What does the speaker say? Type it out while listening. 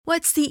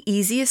What's the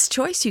easiest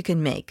choice you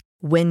can make?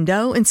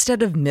 Window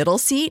instead of middle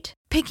seat?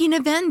 Picking a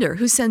vendor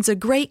who sends a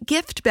great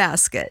gift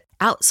basket?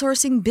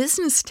 Outsourcing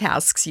business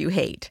tasks you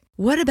hate?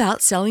 What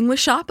about selling with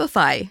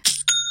Shopify?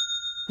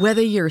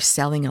 Whether you're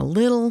selling a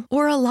little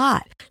or a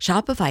lot,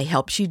 Shopify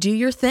helps you do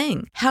your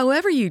thing,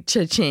 however you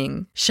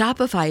cha-ching.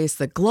 Shopify is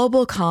the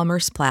global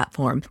commerce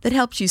platform that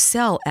helps you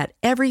sell at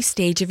every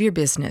stage of your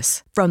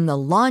business. From the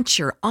launch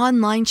your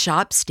online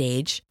shop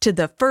stage to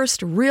the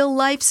first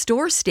real-life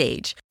store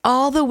stage,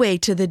 all the way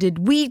to the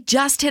did we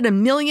just hit a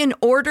million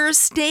orders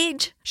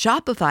stage.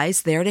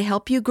 Shopify's there to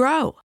help you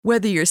grow.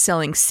 Whether you're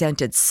selling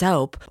scented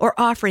soap or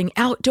offering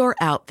outdoor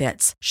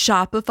outfits,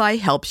 Shopify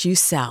helps you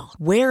sell.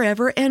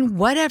 Wherever and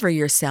whatever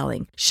you're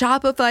selling,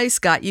 Shopify's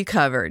got you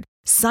covered.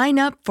 Sign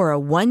up for a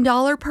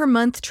 $1 per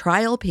month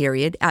trial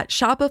period at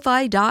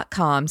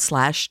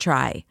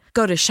shopify.com/try.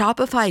 Go to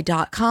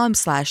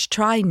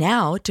shopify.com/try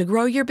now to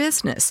grow your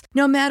business,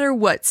 no matter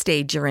what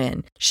stage you're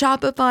in.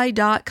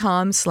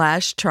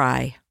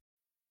 Shopify.com/try.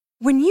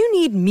 When you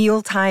need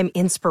mealtime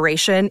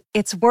inspiration,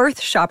 it's worth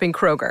shopping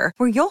Kroger,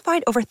 where you'll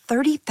find over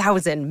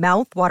 30,000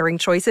 mouth-watering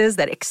choices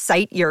that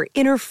excite your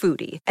inner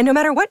foodie. And no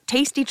matter what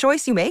tasty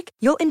choice you make,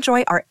 you'll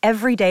enjoy our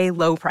everyday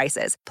low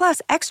prices,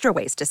 plus extra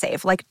ways to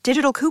save, like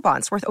digital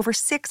coupons worth over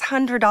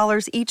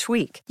 $600 each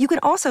week. You can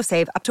also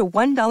save up to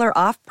 $1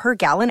 off per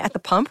gallon at the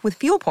pump with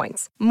fuel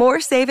points.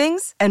 More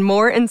savings and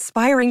more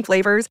inspiring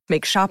flavors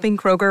make shopping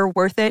Kroger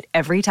worth it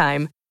every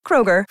time.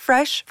 Kroger,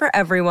 fresh for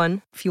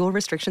everyone. Fuel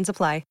restrictions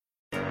apply.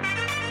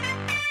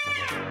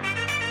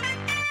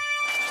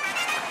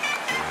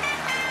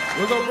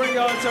 We're going to bring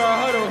y'all into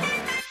our huddle.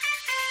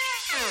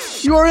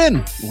 You are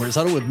in Where's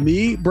Huddle with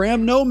me,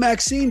 Bram. No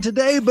Maxine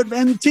today, but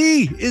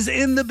MT is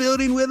in the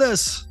building with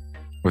us.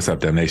 What's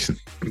up, Damnation?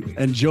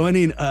 And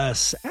joining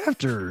us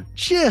after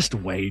just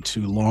way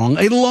too long,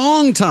 a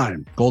long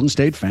time Golden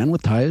State fan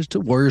with ties to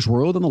Warriors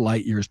World and the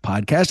Light Years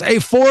podcast, a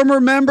former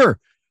member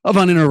of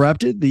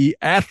Uninterrupted, the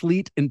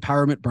athlete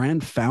empowerment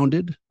brand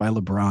founded by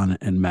LeBron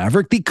and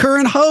Maverick, the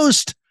current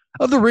host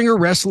of the Ringer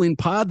Wrestling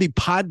Pod, the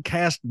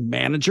podcast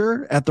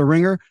manager at the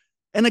Ringer,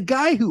 and a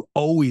guy who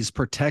always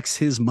protects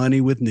his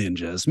money with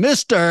ninjas,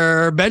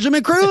 Mr.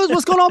 Benjamin Cruz.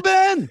 What's going on,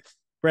 Ben?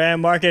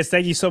 Bram, Marcus,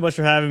 thank you so much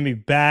for having me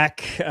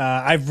back.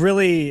 I've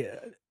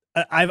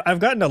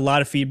gotten a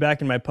lot of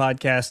feedback in my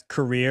podcast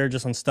career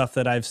just on stuff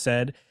that I've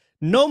said.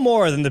 No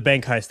more than the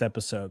bank heist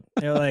episode.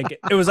 Like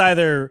it was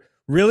either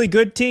really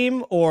good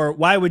team or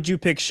why would you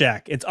pick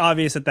Shaq? It's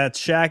obvious that that's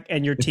Shaq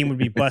and your team would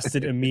be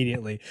busted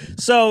immediately.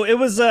 So it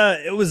was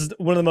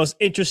one of the most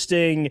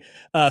interesting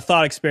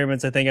thought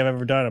experiments I think I've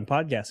ever done on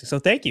podcasting. So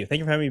thank you for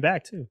having me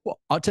back too. Well,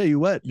 I'll tell you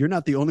what, you're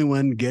not the only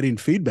one getting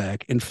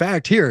feedback. In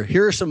fact, here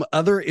are some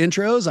other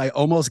intros I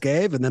almost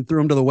gave and then threw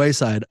them to the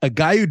wayside. A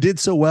guy who did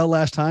so well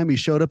last time, he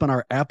showed up on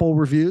our Apple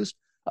reviews.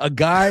 A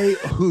guy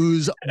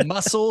whose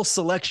muscle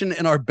selection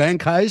in our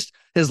bank heist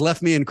has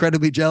left me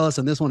incredibly jealous.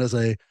 And this one is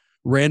a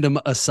random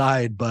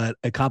aside, but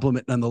a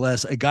compliment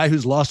nonetheless. A guy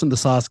who's lost in the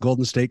sauce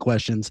Golden State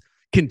questions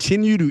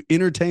continue to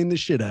entertain the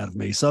shit out of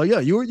me. So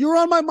yeah, you were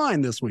on my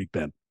mind this week,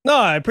 Ben. No,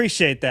 I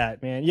appreciate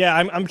that, man. Yeah,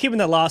 I'm keeping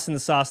that lost in the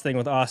sauce thing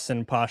with Austin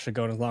and Pasha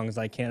going as long as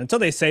I can. Until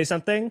they say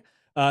something,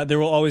 there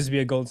will always be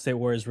a Golden State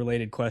Warriors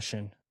related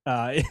question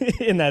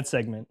in that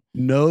segment.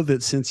 Know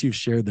that since you've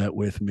shared that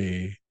with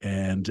me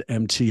and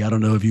MT, I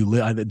don't know if you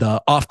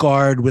the Off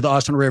Guard with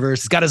Austin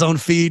Rivers, he's got his own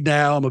feed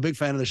now. I'm a big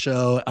fan of the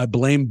show. I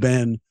blame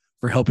Ben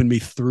for helping me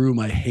through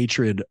my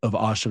hatred of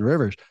Austin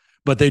Rivers.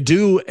 But they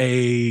do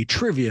a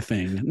trivia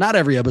thing, not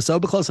every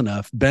episode, but close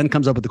enough. Ben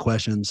comes up with the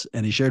questions,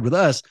 and he shared with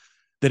us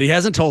that he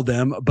hasn't told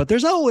them, but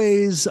there's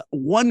always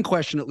one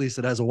question at least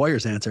that has a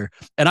Warriors answer.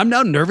 And I'm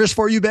now nervous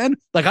for you, Ben.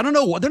 Like, I don't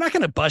know what, they're not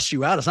going to bust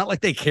you out. It's not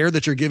like they care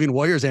that you're giving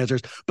Warriors answers,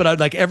 but I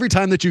like every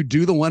time that you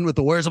do the one with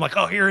the Warriors, I'm like,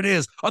 oh, here it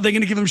is. Are they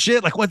going to give him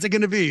shit? Like, what's it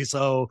going to be?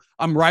 So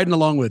I'm riding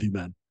along with you,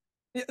 Ben.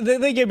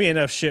 They give me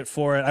enough shit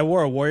for it. I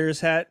wore a Warriors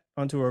hat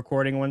onto a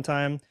recording one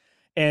time,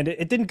 and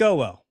it didn't go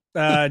well.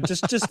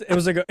 Just it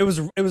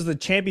was the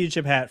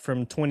championship hat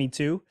from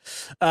 22.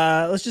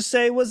 Let's just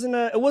say it wasn't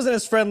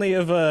as friendly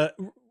of a.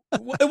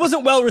 It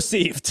wasn't well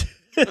received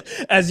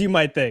as you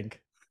might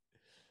think.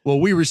 Well,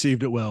 we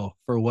received it well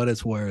for what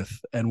it's worth.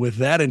 And with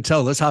that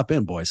intel, let's hop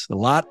in, boys. A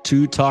lot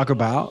to talk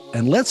about.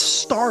 And let's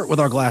start with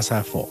our glass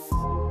half full.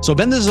 So,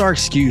 Ben, this is our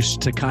excuse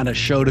to kind of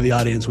show to the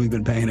audience we've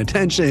been paying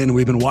attention.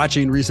 We've been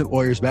watching recent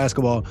Warriors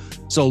basketball.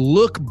 So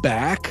look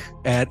back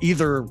at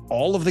either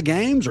all of the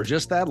games or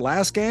just that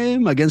last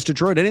game against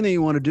Detroit, anything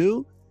you want to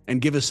do, and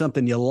give us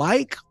something you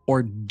like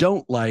or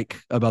don't like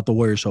about the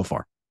Warriors so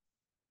far.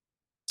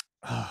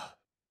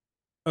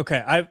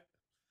 Okay,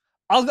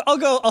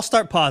 I'll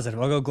start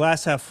positive. I'll go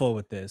glass half full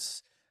with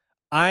this.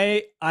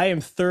 I am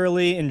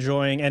thoroughly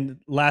enjoying, and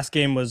last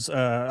game was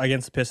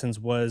against the Pistons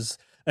was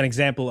an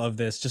example of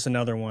this, just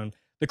another one.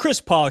 The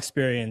Chris Paul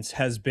experience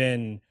has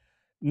been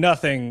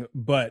nothing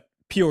but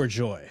pure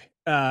joy.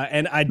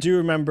 And I do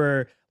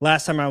remember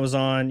last time I was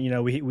on,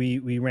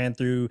 we ran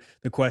through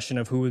the question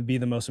of who would be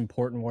the most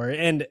important Warrior.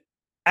 And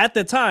at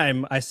the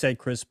time I said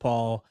Chris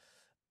Paul.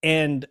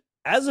 And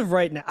as of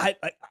right now,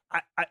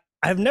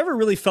 I've never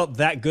really felt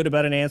that good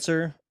about an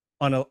answer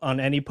on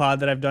any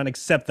pod that I've done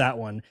except that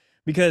one,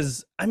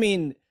 because I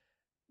mean,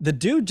 the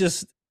dude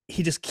just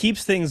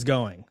keeps things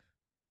going,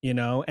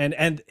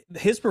 and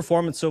his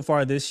performance so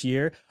far this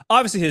year,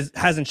 obviously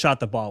hasn't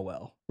shot the ball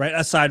well, right?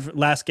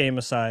 Last game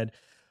aside,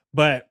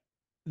 but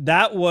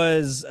that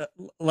was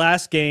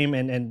last game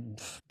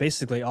and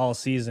basically all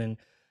season.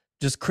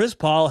 Just Chris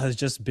Paul has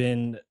just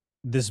been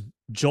this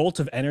jolt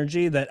of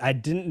energy that I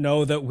didn't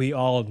know that we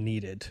all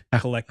needed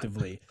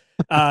collectively.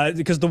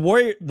 Because the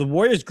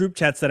Warriors group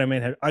chats that I'm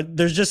in,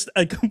 there's just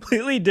a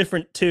completely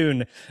different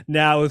tune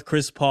now with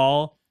Chris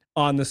Paul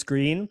on the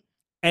screen,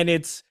 and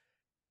it's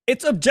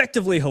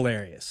objectively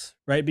hilarious,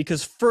 right?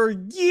 Because for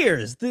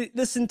years,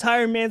 this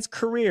entire man's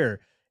career,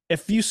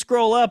 if you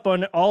scroll up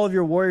on all of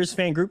your Warriors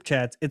fan group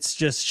chats, it's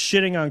just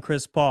shitting on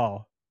Chris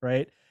Paul,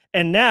 right?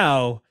 And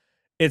now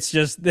it's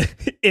just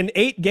in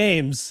 8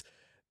 games,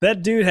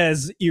 that dude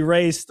has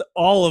erased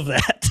all of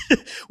that.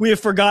 We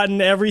have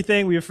forgotten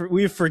everything. We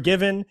have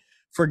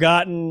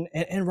forgotten,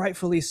 and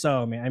rightfully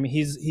so, man. I mean,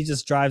 he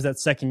just drives that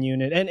second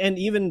unit, and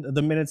even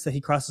the minutes that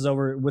he crosses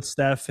over with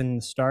Steph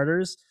and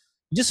starters,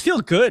 you just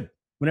feel good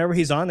whenever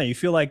he's on there. You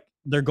feel like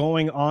they're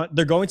going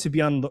to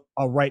be on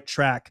a right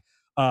track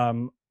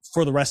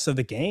for the rest of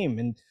the game,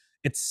 and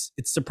it's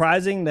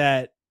surprising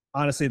that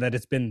honestly that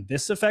it's been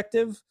this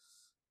effective.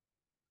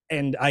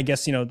 And I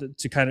guess,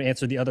 to kind of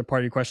answer the other part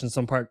of your question,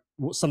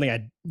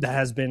 something that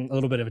has been a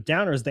little bit of a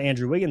downer is the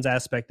Andrew Wiggins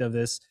aspect of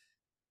this.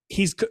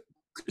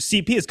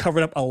 CP has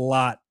covered up a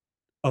lot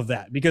of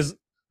that, because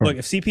look,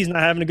 if CP's not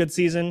having a good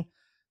season,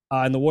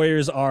 and the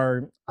Warriors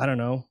are, I don't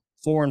know,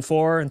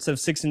 4-4 instead of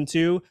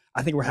 6-2,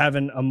 I think we're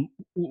having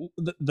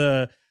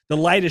the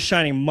light is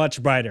shining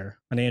much brighter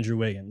on Andrew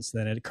Wiggins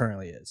than it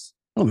currently is.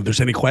 I don't think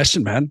there's any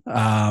question, man.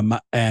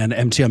 And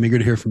MT, I'm eager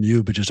to hear from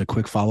you, but just a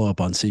quick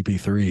follow-up on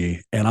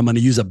CP3. And I'm going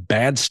to use a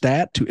bad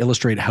stat to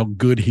illustrate how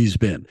good he's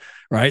been,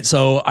 right?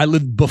 So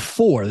this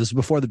is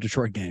before the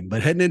Detroit game,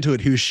 but heading into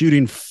it, he was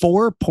shooting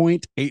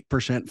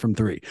 4.8% from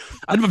 3.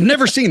 I've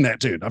never seen that,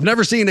 dude. I've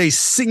never seen a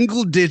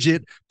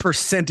single-digit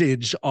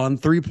percentage on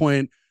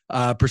 3-point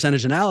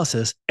percentage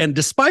analysis. And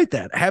despite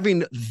that,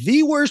 having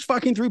the worst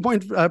fucking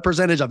 3-point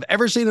percentage I've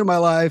ever seen in my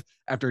life,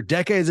 after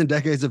decades and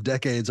decades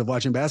of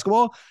watching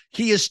basketball,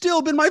 he has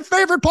still been my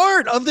favorite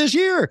part of this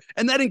year.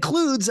 And that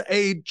includes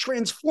a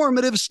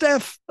transformative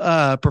Steph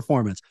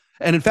performance.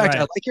 And in fact, I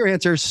like your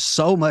answer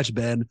so much,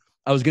 Ben.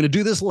 I was going to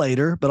do this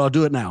later, but I'll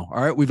do it now.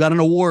 All right. We've got an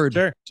award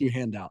to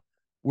hand out.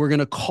 We're going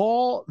to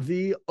call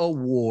the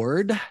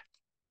award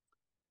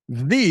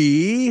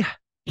the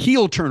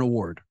Heel Turn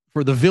Award,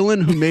 for the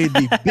villain who made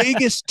the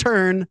biggest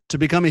turn to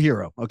become a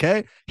hero.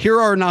 Okay. Here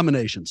are our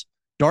nominations: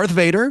 Darth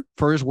Vader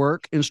for his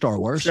work in Star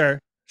Wars.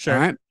 Sure. All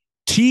right.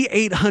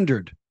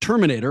 T-800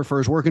 Terminator for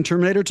his work in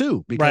Terminator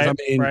 2, because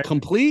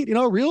complete,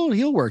 real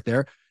heel work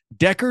there.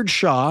 Deckard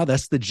Shaw,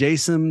 that's the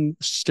Jason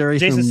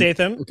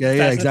Statham. Okay.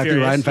 Yeah, exactly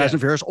right. In Fast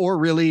and Furious, or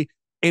really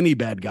any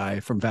bad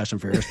guy from Fast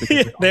and Furious.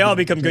 They all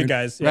become good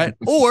guys. Yeah. Right.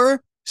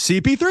 Or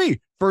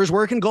CP3 for his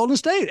work in Golden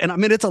State. And I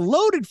mean, it's a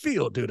loaded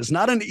field, dude. It's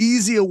not an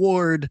easy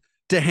award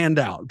to hand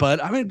out,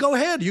 but I mean, go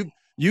ahead.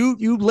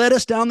 You led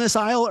us down this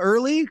aisle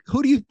early.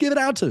 Who do you give it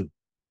out to?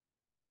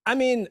 I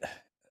mean,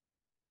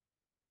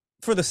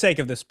 for the sake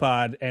of this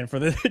pod and for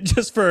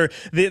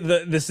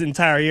this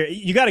entire year,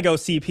 you got to go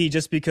CP,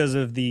 just because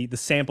of the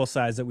sample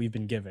size that we've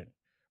been given,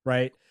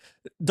 right?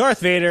 Darth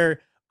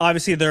Vader,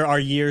 obviously there are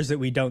years that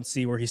we don't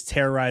see where he's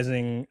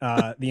terrorizing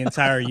the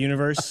entire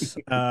universe.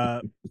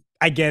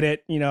 I get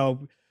it,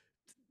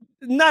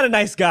 not a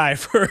nice guy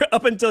for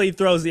up until he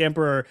throws the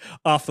Emperor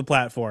off the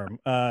platform.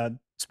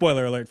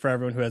 Spoiler alert for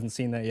everyone who hasn't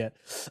seen that yet.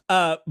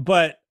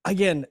 But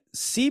again,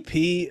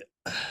 CP,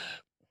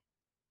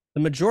 the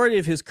majority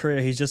of his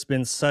career, he's just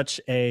been such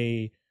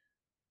a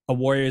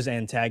Warriors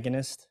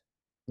antagonist,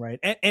 right?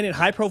 And in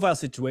high profile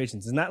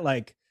situations, it's not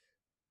like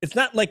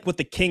what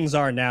the Kings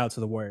are now to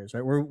the Warriors,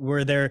 right?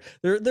 Where they're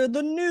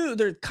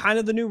kind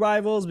of the new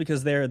rivals,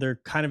 because they're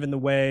kind of in the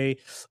way,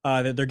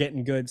 that they're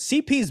getting good.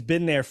 CP's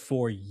been there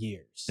for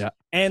years,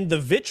 and the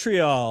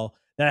vitriol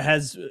that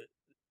has,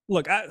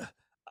 look,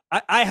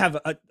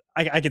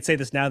 I could say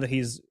this now that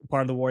he's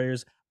part of the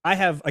Warriors. I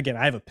have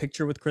a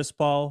picture with Chris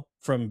Paul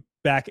from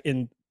back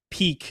in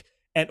peak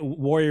at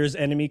Warriors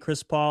enemy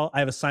Chris Paul. I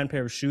have a signed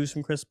pair of shoes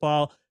from Chris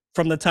Paul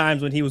from the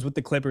times when he was with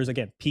the Clippers.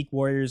 Again, peak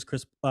Warriors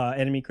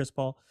enemy Chris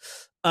Paul.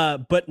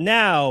 But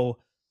now,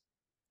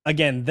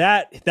 again,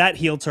 that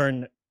heel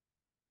turn.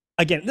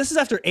 Again, this is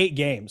after 8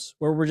 games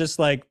where we're just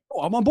like,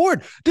 oh, I'm on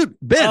board, dude.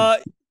 Ben,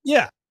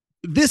 yeah.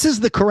 This is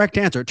the correct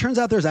answer. It turns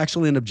out there's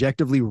actually an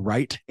objectively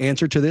right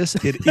answer to this.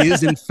 It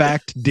is, in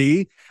fact,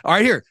 D. All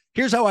right,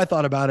 here's how I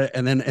thought about it,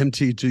 and then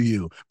MT to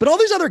you. But all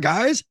these other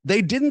guys,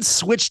 they didn't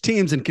switch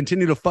teams and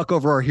continue to fuck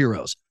over our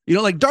heroes.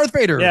 Like Darth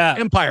Vader,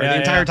 Empire, the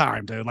entire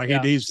time, dude. Like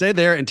he stayed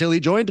there until he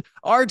joined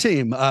our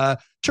team.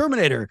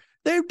 Terminator,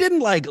 they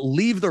didn't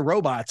leave the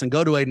robots and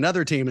go to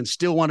another team and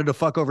still wanted to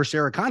fuck over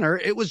Sarah Connor.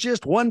 It was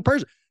just one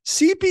person.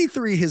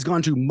 CP3 has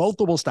gone to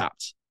multiple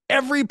stops.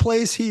 Every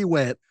place he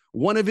went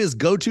one of his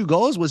go-to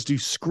goals was to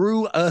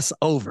screw us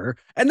over,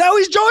 and now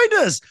he's joined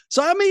us.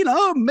 So I mean,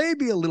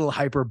 maybe a little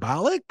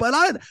hyperbolic, but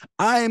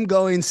I am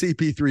going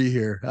CP3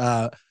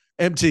 here.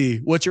 MT,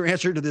 what's your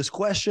answer to this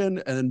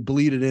question? And then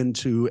bleed it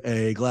into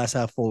a glass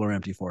half full or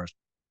empty for us.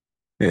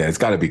 Yeah, it's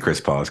got to be Chris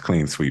Paul. It's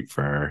clean sweep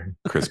for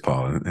Chris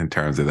Paul in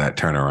terms of that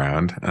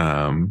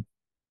turnaround.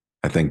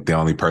 I think the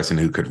only person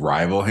who could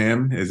rival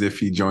him is if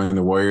he joined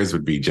the Warriors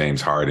would be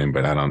James Harden,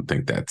 but I don't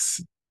think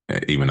that's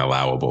even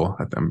allowable.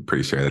 I'm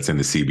pretty sure that's in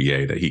the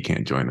CBA that he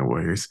can't join the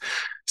Warriors.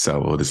 So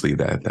we'll just leave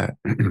that at that.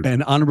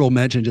 And honorable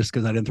mention, just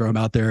because I didn't throw him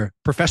out there,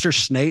 Professor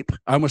Snape.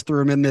 I almost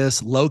threw him in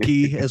this.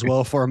 Loki as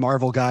well for a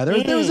Marvel guy.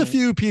 There was a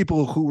few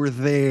people who were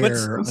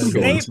there.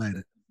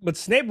 But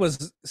Snape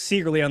was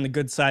secretly on the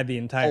good side the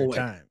entire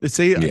time.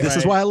 See, this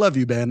is why I love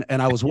you, Ben.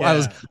 And I was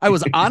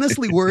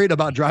honestly worried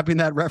about dropping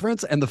that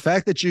reference. And the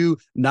fact that you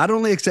not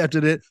only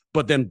accepted it,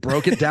 but then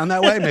broke it down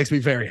that way makes me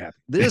very happy.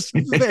 Just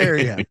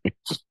very happy.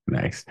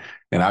 Nice.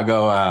 And I'll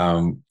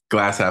go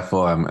glass half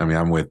full.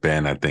 I'm with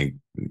Ben. I think,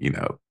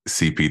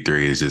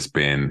 CP3 has just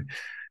been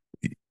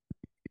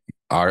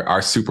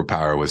our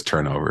superpower was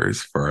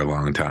turnovers for a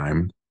long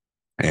time.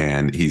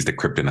 And he's the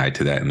kryptonite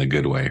to that in the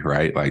good way,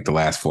 right? Like the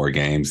last 4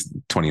 games,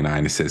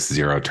 29 assists,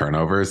 0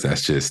 turnovers.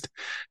 That's just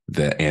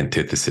the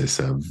antithesis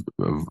of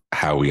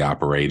how we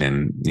operate,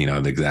 and,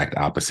 the exact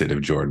opposite of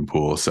Jordan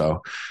Poole.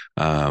 So,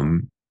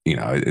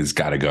 it's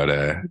got to go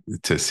to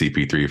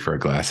CP3 for a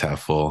glass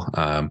half full.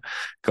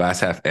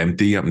 Glass half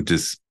empty.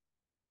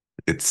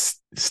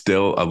 It's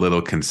still a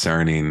little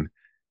concerning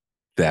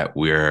that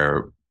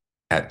we're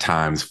at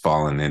times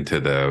fallen into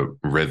the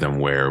rhythm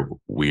where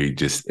we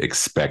just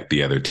expect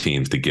the other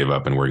teams to give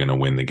up and we're going to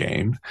win the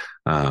game.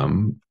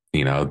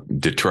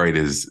 Detroit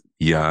is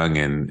young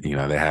and,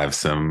 they have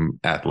some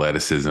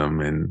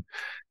athleticism, and,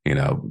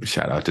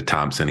 shout out to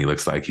Thompson. He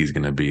looks like he's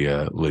going to be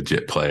a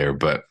legit player,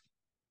 but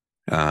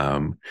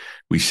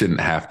we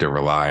shouldn't have to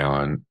rely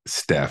on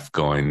Steph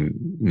going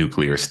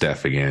nuclear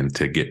Steph again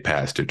to get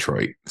past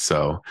Detroit.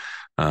 So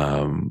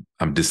I'm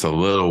just a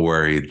little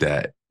worried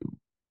that,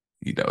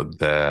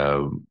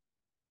 the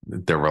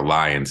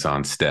reliance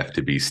on Steph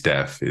to be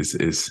Steph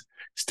is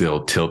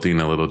still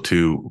tilting a little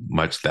too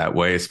much that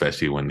way,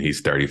 especially when he's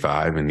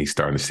 35 and he's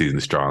starting the season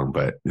strong,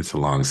 but it's a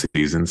long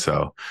season.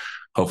 So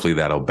hopefully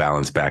that'll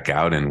balance back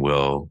out, and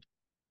we'll,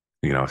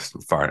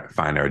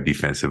 find our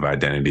defensive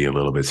identity a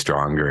little bit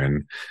stronger.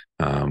 And,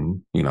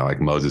 like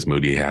Moses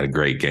Moody had a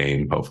great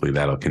game. Hopefully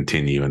that'll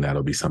continue, and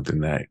that'll be something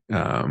that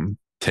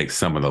takes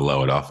some of the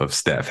load off of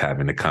Steph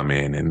having to come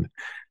in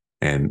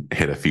and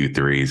hit a few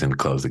threes and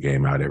close the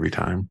game out every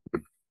time.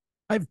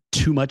 I have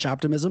too much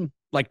optimism,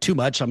 like too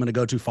much. I'm going to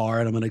go too far,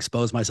 and I'm going to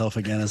expose myself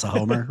again as a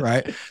homer.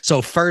 Right.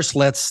 So first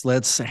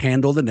let's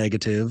handle the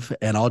negative,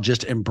 and I'll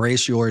just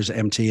embrace yours,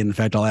 MT. And in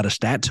fact, I'll add a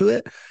stat to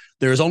it.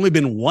 There's only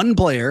been one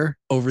player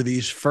over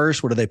these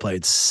first, what have they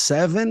played?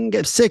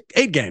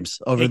 8 games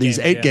over these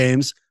 8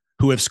 games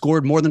who have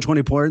scored more than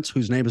 20 points,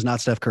 whose name is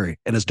not Steph Curry,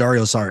 and it's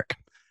Dario Saric.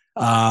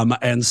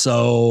 And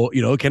so,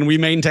 can we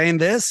maintain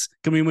this?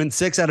 Can we win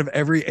 6 out of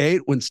every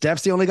 8 when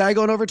Steph's the only guy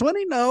going over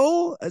 20?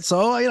 No.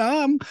 So,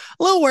 I'm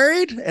a little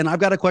worried, and I've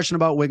got a question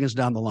about Wiggins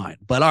down the line,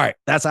 but all right,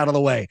 that's out of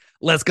the way.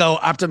 Let's go.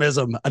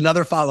 Optimism.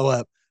 Another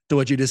follow-up to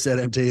what you just said,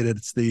 MT.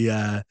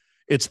 And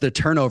it's the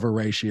turnover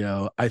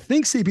ratio. I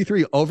think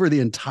CP3 over the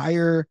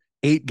entire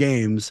 8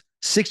 games,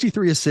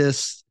 63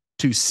 assists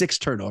to 6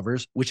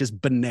 turnovers, which is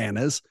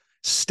bananas.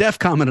 Steph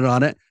commented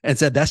on it and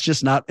said, that's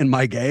just not in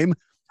my game.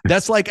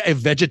 That's like a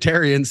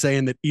vegetarian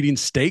saying that eating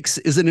steaks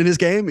isn't in his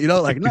game.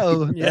 No,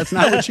 that's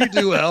not what you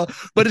do well.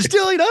 But it's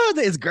still,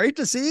 it's great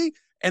to see.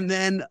 And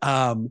then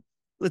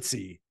let's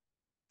see.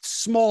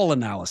 Small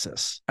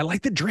analysis. I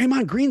like that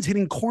Draymond Green's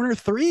hitting corner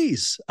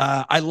threes.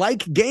 I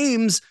like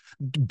games,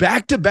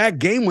 back-to-back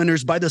game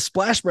winners by the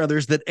Splash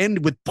Brothers that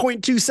end with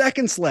 0.2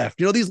 seconds left.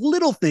 These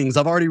little things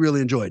I've already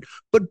really enjoyed,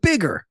 but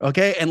bigger.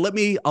 Okay. And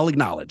I'll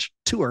acknowledge,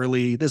 too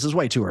early. This is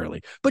way too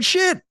early, but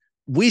shit,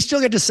 we still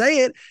get to say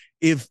it.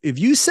 If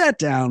you sat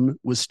down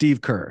with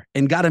Steve Kerr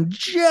and got him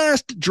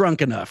just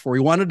drunk enough where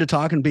he wanted to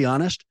talk and be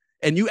honest,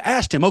 and you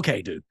asked him,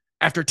 okay, dude,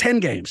 after 10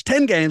 games,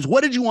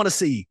 what did you want to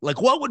see?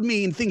 Like, what would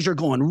mean things are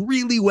going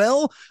really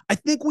well? I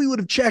think we would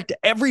have checked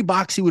every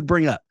box he would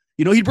bring up.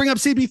 He'd bring up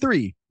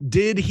CP3.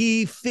 Did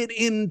he fit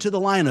into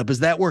the lineup? Is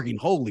that working?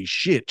 Holy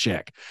shit,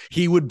 check.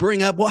 He would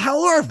bring up, well,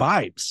 how are our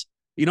vibes?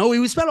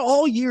 We spent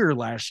all year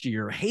last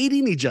year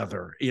hating each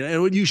other.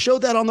 You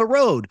showed that on the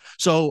road.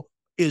 So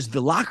is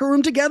the locker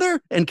room together?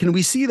 And can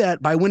we see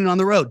that by winning on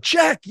the road?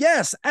 Check.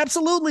 Yes,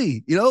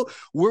 absolutely.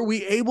 Were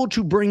we able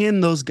to bring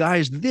in those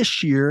guys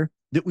this year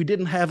that we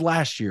didn't have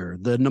last year?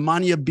 The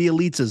Nemanja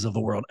Bjelica's of the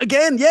world.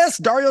 Again, yes,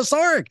 Dario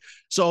Saric.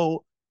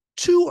 So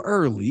too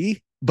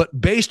early, but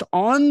based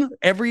on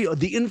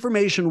the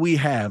information we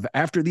have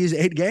after these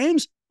 8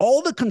 games,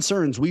 all the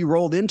concerns we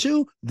rolled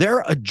into,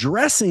 they're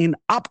addressing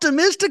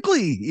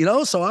optimistically,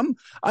 so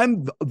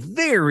I'm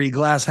very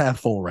glass half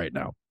full right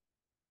now.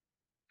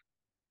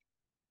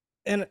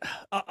 And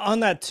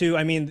on that too,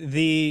 on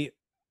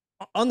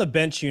the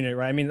bench unit,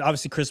 right?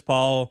 Obviously Chris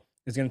Paul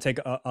is going to take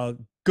a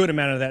good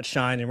amount of that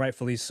shine, and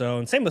rightfully so.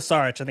 And same with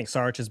Saric. I think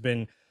Saric has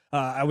been.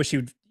 I wish he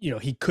would.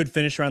 He could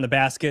finish around the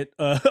basket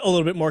a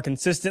little bit more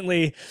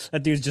consistently.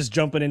 That dude's just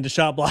jumping into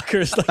shot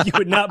blockers like you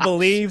would not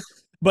believe.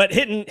 But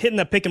hitting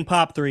the pick and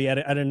pop three at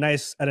a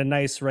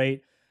nice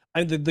rate.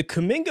 I mean, the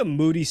Kuminga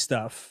Moody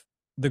stuff,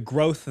 the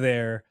growth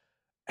there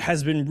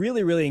has been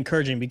really, really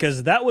encouraging,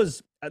 because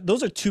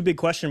those are two big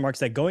question marks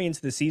that going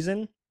into the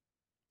season,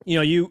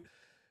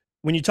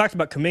 when you talked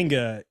about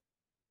Kuminga,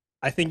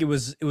 I think it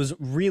was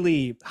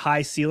really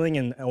high ceiling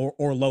and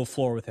or low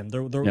floor with him.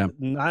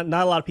 Not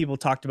a lot of people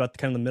talked about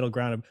the middle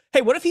ground of,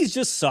 hey, what if he's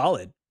just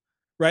solid,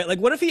 right? Like,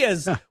 what if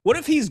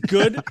he's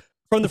good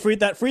from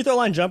that free throw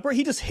line jumper?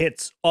 He just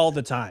hits all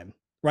the time,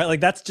 right? Like,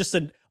 that's just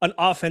an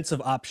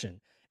offensive option.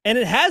 And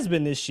it has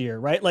been this year,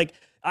 right? Like,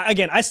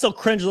 again, I still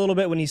cringe a little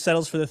bit when he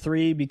settles for the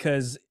three,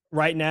 because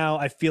right now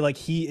I feel like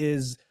he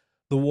is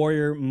the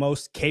Warrior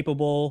most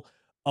capable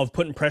of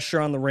putting pressure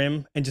on the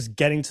rim and just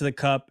getting to the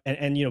cup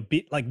and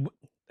be like,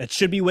 it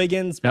should be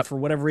Wiggins, but for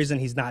whatever reason,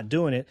 he's not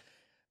doing it.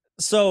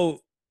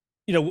 So,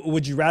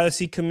 would you rather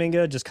see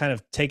Kuminga just kind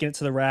of taking it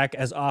to the rack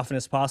as often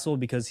as possible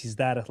because he's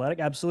that athletic?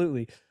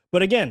 Absolutely.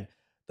 But again,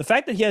 the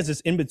fact that he has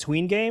this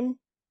in-between game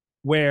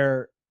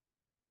where,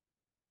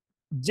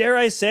 dare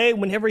I say,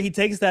 whenever he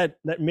takes that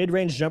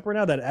mid-range jumper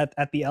now, that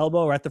at the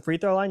elbow or at the free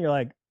throw line, you're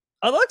like,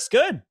 oh, that looks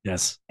good.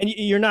 Yes. And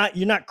you're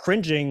not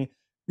cringing,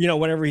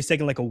 whenever he's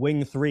taking like a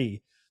wing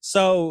three.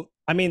 So,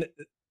 I mean,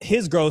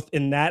 his growth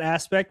in that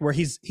aspect where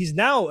he's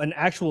now an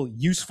actual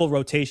useful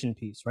rotation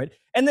piece, right?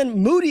 And then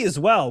Moody as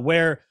well,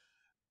 where,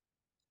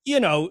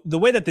 the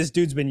way that this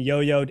dude's been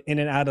yo-yoed in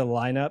and out of the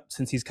lineup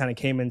since he's kind of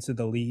came into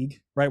the league,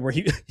 right? Where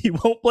he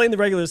won't play in the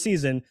regular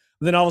season,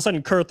 but then all of a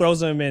sudden Kerr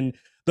throws him in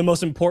the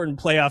most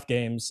important playoff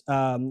games.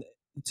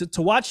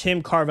 To watch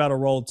him carve out a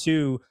role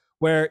too,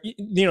 where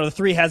the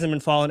three hasn't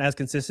been falling as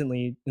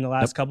consistently in the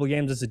last couple of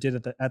games as it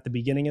did at the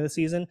beginning of the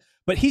season.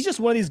 But he's just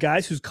one of these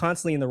guys who's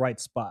constantly in the right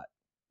spot,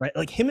 right?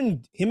 Like him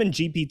and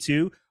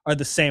GP2 are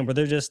the same, where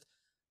they're just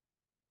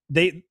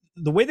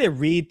the way they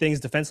read things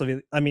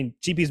defensively. I mean,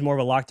 GP is more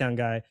of a lockdown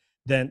guy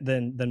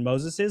than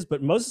Moses is,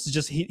 but Moses is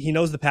just he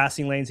knows the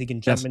passing lanes, he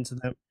can jump into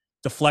them,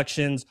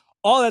 deflections,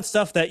 all that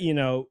stuff that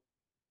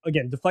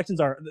again, deflections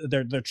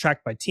they're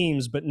tracked by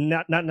teams, but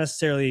not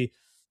necessarily.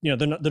 They're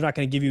not going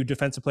to give you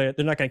defensive player.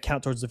 They're not going to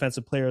count towards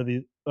defensive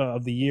player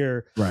of the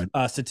year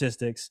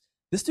statistics.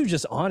 This dude's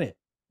just on it,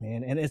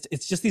 man, and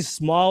it's just these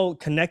small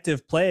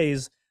connective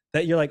plays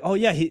that you're like, oh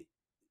yeah,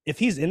 if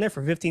he's in there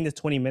for 15 to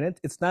 20 minutes,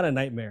 it's not a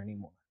nightmare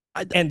anymore.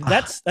 And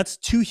that's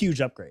two huge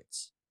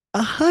upgrades.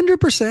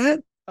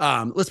 100%.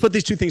 Let's put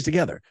these two things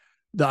together.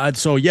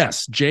 So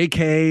yes,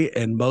 JK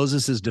and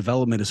Moses's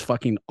development is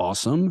fucking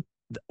awesome.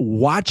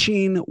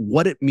 Watching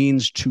what it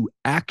means to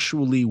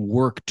actually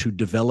work to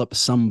develop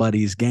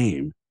somebody's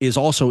game is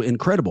also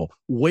incredible.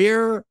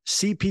 Where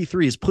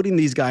CP3 is putting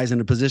these guys in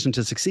a position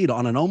to succeed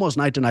on an almost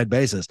night-to-night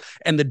basis,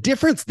 and the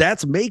difference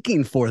that's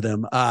making for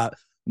them.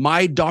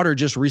 My daughter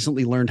just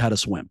recently learned how to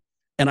swim,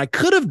 and I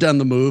could have done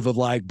the move of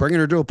like bringing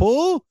her to a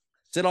pool,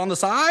 sit on the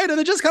side, and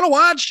then just kind of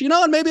watch,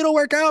 and maybe it'll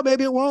work out,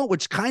 maybe it won't,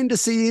 which kind of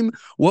seemed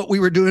what we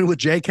were doing with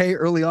JK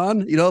early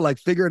on, like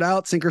figure it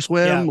out, sink or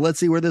swim. Let's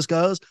see where this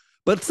goes.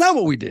 But it's not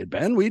what we did,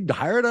 Ben. We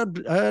hired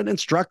an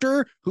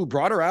instructor who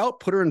brought her out,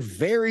 put her in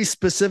very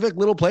specific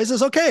little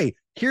places. Okay,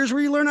 here's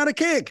where you learn how to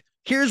kick.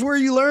 Here's where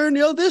you learn,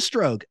 this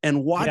stroke.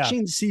 And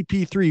watching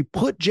CP3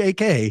 put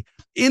JK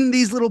in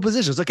these little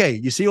positions. Okay,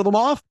 you seal them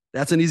off?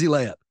 That's an easy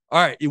layup.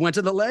 All right, you went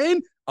to the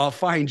lane? I'll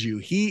find you.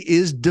 He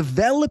is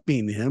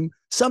developing him,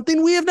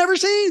 something we have never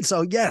seen.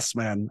 So yes,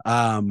 man,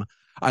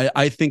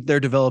 I think their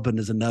development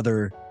is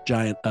another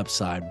giant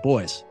upside.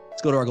 Boys,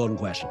 let's go to our golden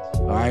questions.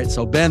 All right.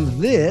 So, Ben,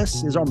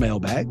 this is our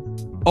mailbag.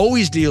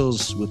 Always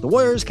deals with the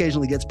Warriors,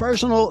 occasionally gets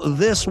personal.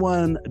 This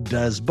one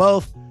does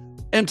both.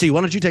 MT,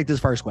 why don't you take this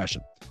first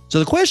question? So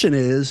the question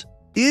is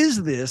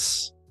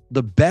this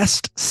the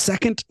best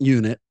second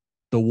unit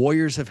the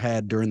Warriors have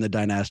had during the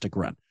dynastic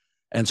run?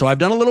 And so I've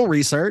done a little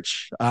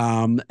research,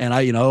 and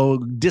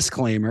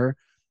disclaimer,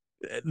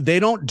 they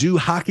don't do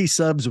hockey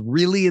subs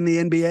really in the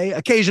NBA.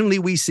 Occasionally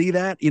we see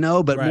that,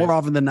 but more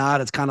often than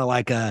not, it's kind of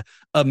like a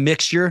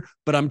mixture,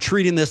 but I'm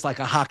treating this like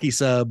a hockey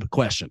sub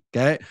question.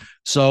 Okay.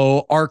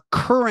 So our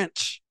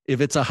current, if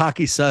it's a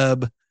hockey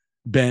sub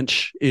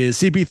bench, is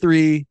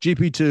CP3,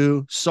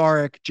 GP2,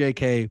 Saric,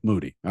 JK,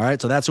 Moody. All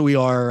right. So that's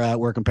what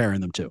we're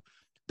comparing them to.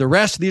 The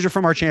rest, these are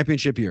from our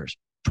championship years.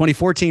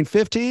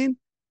 2014-15,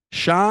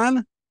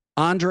 Sean,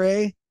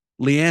 Andre,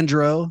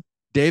 Leandro,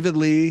 David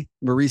Lee,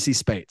 Maurice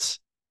Spates.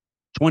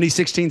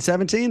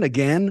 2016-17,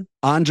 again,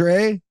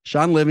 Andre,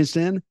 Sean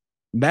Livingston,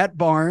 Matt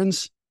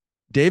Barnes,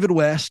 David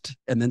West,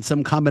 and then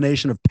some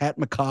combination of Pat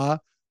McCaw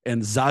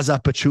and Zaza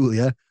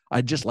Pachulia.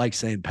 I just like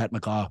saying Pat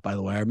McCaw, by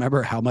the way. I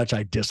remember how much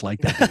I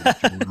disliked that.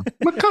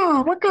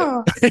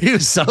 McCaw. He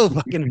was so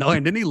fucking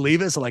annoying. Didn't he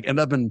leave us and end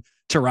up in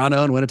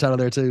Toronto and win a title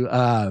there too?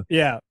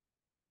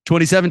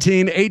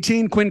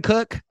 2017-18, Quinn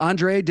Cook,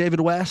 Andre,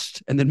 David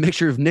West, and then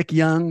mixture of Nick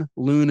Young,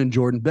 Loon, and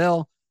Jordan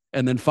Bell.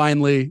 And then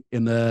finally,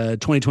 in the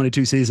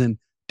 2022 season,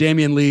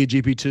 Damian Lee,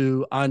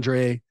 GP2,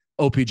 Andre,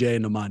 OPJ,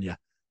 and Nemanja.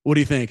 What do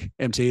you think,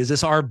 MT? Is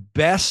this our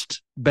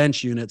best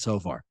bench unit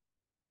so far?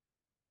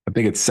 I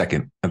think it's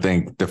second. I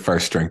think the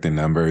first strength in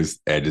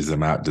numbers edges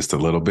them out just a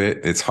little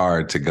bit. It's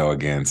hard to go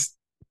against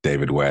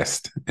David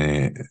West.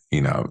 And,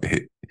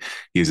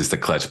 he was just a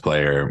clutch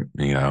player,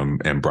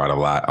 and brought a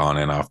lot on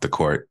and off the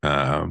court.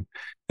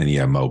 And you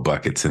have Mo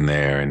Buckets in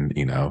there and,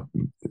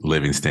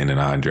 Livingston and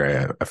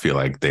Andre. I feel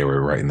like they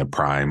were right in the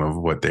prime of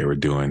what they were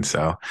doing.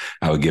 So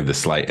I would give the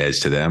slight edge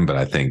to them, but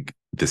I think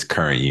this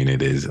current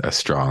unit is a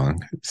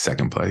strong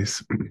second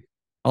place.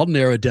 I'll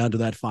narrow it down to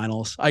that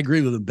finals. I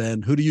agree with him,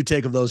 Ben. Who do you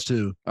take of those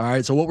two? All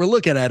right. So what we're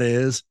looking at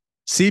is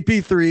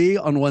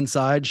CP3 on one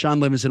side, Sean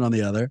Livingston on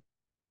the other,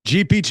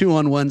 GP2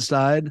 on one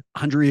side,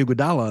 Andre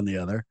Iguodala on the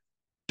other,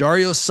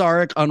 Dario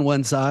Saric on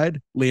one side,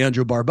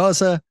 Leandro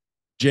Barbosa,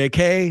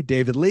 JK,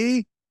 David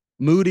Lee,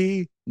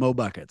 Moody, Mo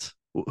Buckets.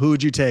 Who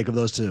would you take of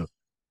those two?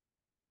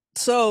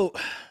 So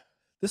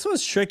this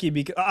one's tricky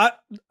because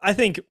I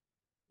think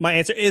my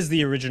answer is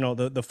the original,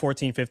 the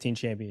 14-15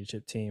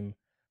 championship team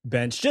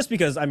bench, just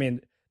because,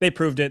 they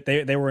proved it.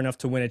 They were enough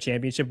to win a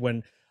championship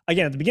when,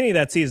 again, at the beginning of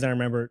that season, I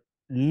remember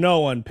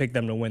no one picked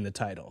them to win the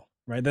title,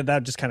 right?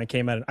 That just kind of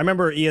came out. I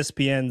remember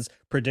ESPN's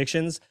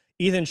predictions.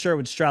 Ethan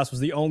Sherwood-Strauss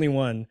was the only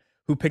one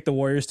who picked the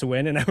Warriors to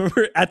win. And I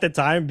remember at the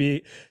time,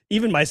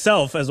 even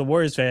myself as a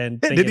Warriors fan,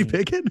 thinking, did he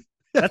pick it?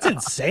 That's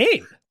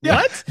insane.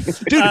 Yeah. What?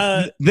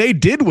 Dude, they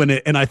did win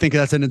it, and I think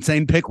that's an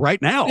insane pick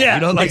right now.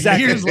 Yeah,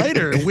 exactly. Years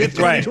later with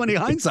 2020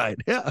 hindsight.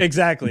 Yeah,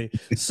 exactly.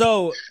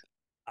 So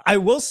I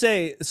will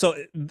say,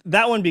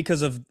 that one,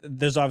 because of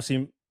there's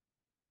obviously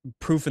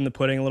proof in the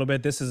pudding a little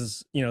bit. This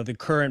is, the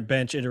current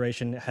bench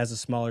iteration has a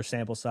smaller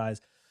sample size.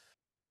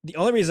 The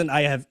only reason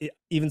I have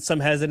even some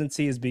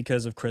hesitancy is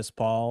because of Chris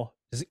Paul.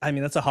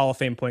 That's a Hall of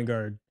Fame point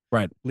guard,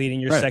 right?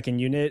 Leading your second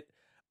unit.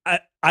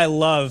 I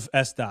love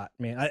S.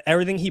 Man.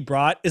 Everything he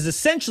brought is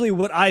essentially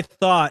what I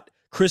thought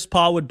Chris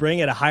Paul would bring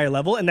at a higher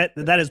level, and that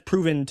has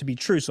proven to be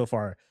true so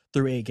far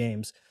through 8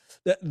 games.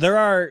 There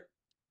are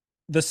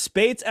the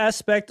Spades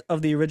aspect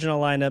of the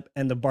original lineup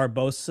and the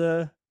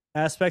Barbosa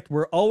aspect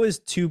were always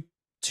two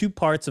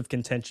parts of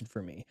contention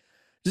for me.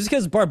 Just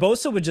because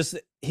Barbosa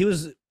he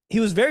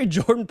was very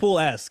Jordan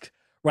Poole-esque,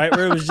 right?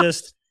 Where it was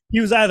just he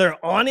was either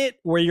on it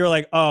where you're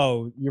like,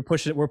 oh,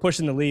 we're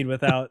pushing the lead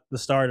without the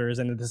starters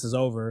and this is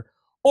over,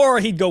 or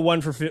he'd go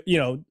 1 for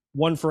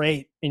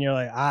 8, and you're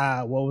like,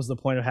 what was the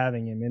point of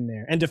having him in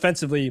there? And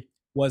defensively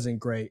wasn't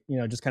great,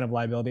 just kind of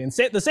liability. And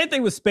the same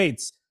thing with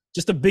Spades,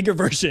 just a bigger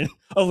version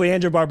of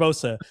Leandro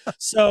Barbosa.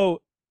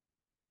 So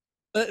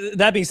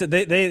that being said,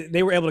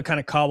 they were able to kind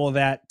of cobble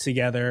that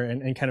together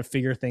and kind of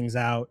figure things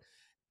out.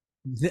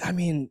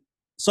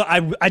 So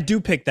I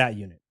do pick that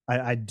unit.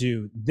 I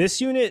do.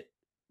 This unit,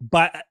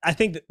 but I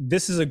think that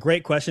this is a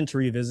great question to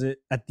revisit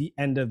at the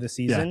end of the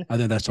season. Yeah, I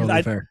think that's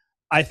totally fair.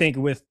 I think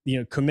with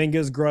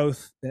Kuminga's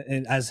growth,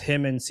 and as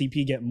him and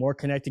CP get more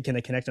connected, can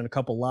they connect on a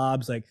couple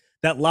lobs? Like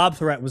that lob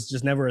threat was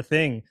just never a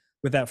thing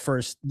with that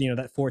first,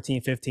 that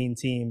 14-15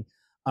 team.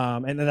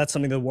 And that's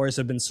something the Warriors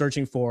have been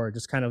searching for,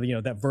 just kind of,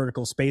 that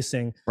vertical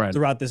spacing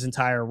throughout this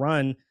entire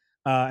run.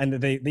 And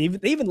they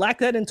even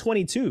lacked that in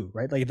 22,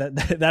 right? Like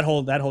that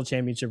whole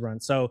championship run.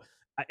 So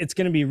it's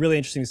going to be really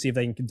interesting to see if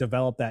they can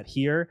develop that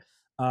here.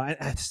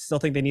 I still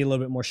think they need a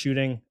little bit more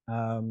shooting.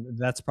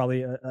 That's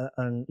probably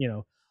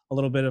a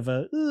little bit of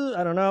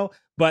I don't know,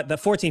 but the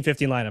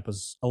 14-15 lineup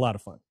was a lot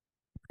of fun.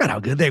 God, how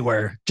good they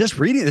were. Just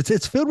reading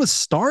it's filled with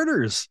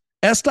starters.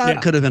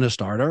 Estat could have been a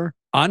starter.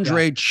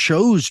 Andre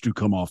chose to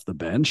come off the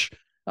bench.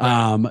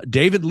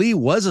 David Lee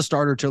was a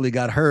starter till he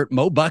got hurt.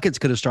 Mo Buckets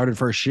could have started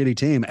for a shitty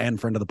team and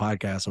friend of the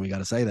podcast, so we got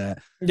to say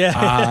that.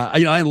 Yeah.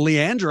 And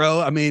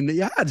Leandro,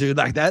 dude,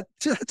 like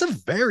that's a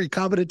very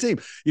competent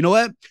team. You know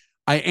what?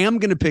 I am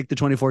going to pick the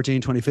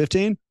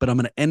 2014-2015, but I'm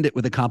going to end it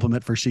with a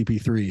compliment for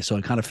CP3. So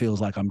it kind of feels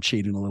like I'm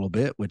cheating a little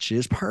bit, which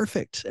is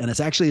perfect. And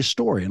it's actually a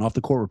story, an off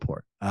the court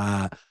report.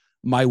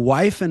 My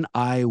wife and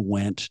I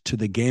went to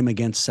the game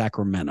against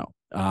Sacramento.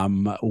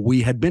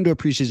 We had been to a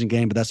preseason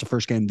game, but that's the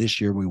first game this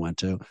year we went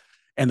to.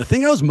 And the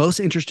thing I was most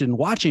interested in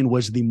watching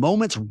was the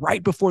moments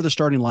right before the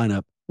starting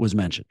lineup was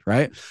mentioned,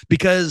 right?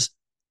 Because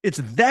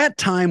it's that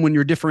time when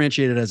you're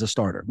differentiated as a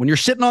starter. When you're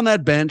sitting on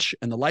that bench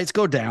and the lights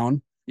go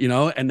down,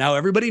 and now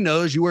everybody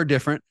knows you are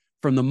different.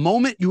 From the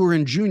moment you were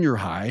in junior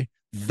high,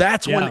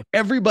 that's when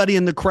everybody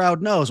in the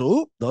crowd knows,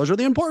 oh, those are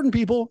the important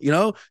people,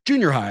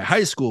 junior high,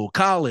 high school,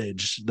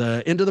 college,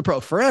 the into the pro,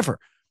 forever.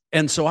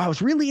 And so I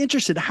was really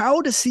interested, how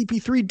does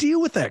CP3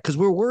 deal with that? Because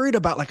we're worried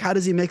about how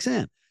does he mix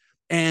in?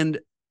 And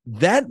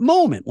that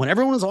moment when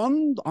everyone was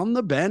on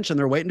the bench and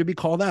they're waiting to be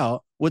called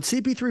out, what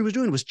CP3 was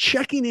doing was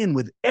checking in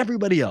with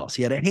everybody else.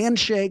 He had a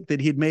handshake that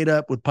he had made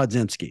up with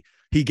Podziemski.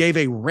 He gave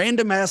a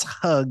random ass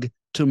hug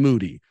to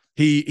Moody.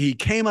 He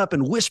came up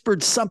and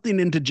whispered something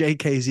into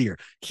JK's ear.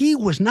 He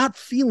was not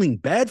feeling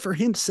bad for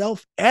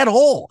himself at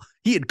all.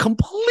 He had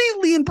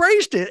completely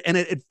embraced it, and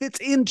it fits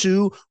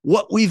into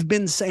what we've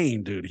been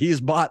saying, dude. He is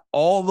bought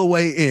all the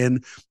way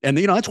in, and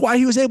that's why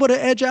he was able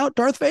to edge out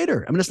Darth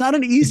Vader. I mean, it's not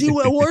an easy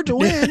award to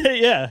win.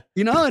 Yeah.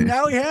 And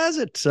now he has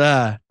it.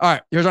 All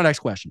right, here's our next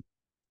question.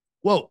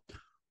 Whoa.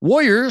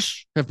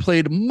 Warriors have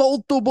played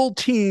multiple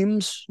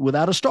teams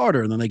without a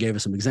starter, and then they gave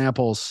us some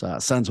examples.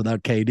 Suns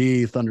without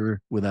KD,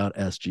 Thunder without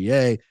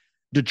SGA,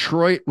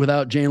 Detroit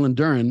without Jalen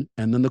Duren.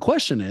 And then the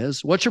question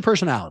is, what's your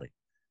personality?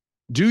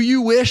 Do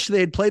you wish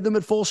they'd played them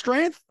at full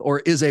strength, or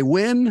is a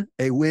win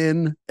a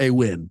win a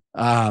win?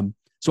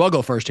 So I'll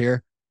go first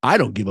here. I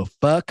don't give a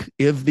fuck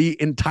if the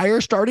entire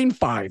starting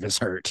five is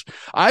hurt.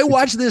 I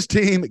watched this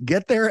team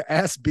get their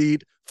ass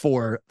beat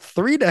for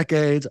 3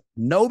 decades.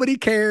 Nobody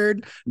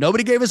cared.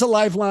 Nobody gave us a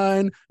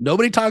lifeline.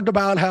 Nobody talked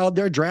about how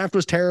their draft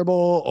was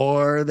terrible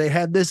or they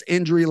had this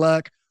injury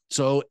luck.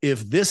 So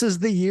if this is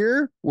the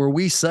year where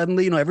we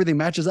suddenly, everything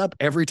matches up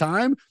every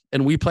time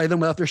and we play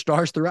them without their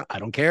stars throughout, I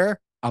don't care.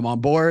 I'm on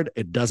board.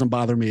 It doesn't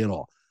bother me at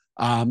all.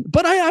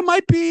 But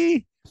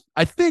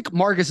I think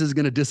Marcus is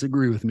going to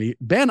disagree with me.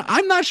 Ben,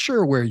 I'm not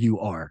sure where you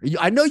are.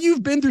 I know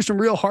you've been through some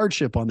real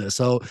hardship on this,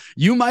 so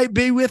you might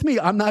be with me.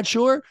 I'm not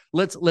sure.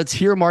 Let's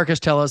hear Marcus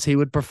tell us he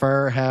would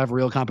prefer have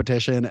real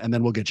competition, and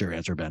then we'll get your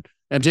answer, Ben.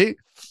 MG?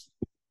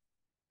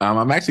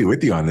 I'm actually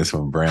with you on this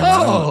one, Brandon.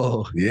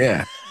 Oh,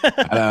 yeah.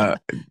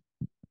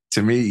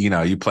 To me,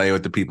 you play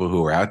with the people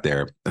who are out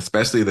there,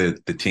 especially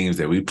the teams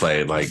that we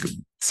played. Like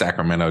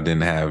Sacramento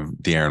didn't have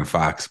De'Aaron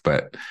Fox,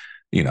 but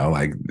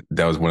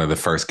that was one of the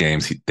first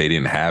games they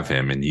didn't have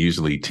him. And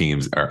usually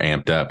teams are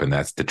amped up, and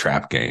that's the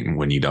trap game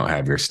when you don't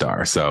have your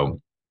star.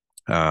 So,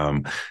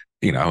 the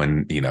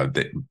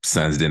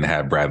Suns didn't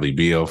have Bradley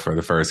Beal for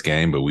the first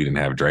game, but we didn't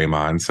have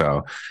Draymond.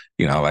 So,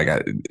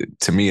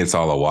 to me, it's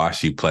all a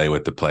wash. You play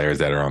with the players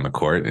that are on the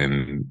court,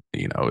 and,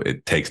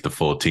 it takes the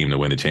full team to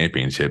win the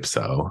championship.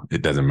 So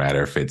it doesn't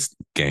matter if it's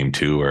game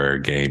 2 or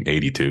game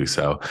 82.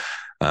 So,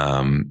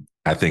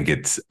 I think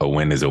it's a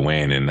win is a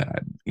win. And,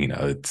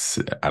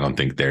 I don't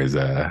think there's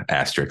a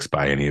asterisk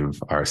by any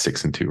of our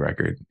 6-2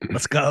 record.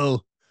 Let's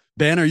go.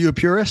 Ben, are you a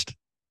purist?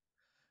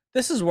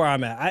 This is where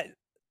I'm at.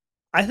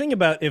 I think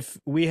about if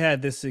we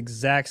had this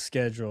exact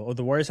schedule, or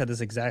the Warriors had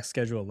this exact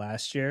schedule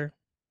last year,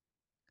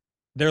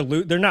 they're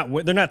not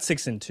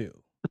 6-2,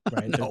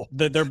 right? No.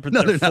 They're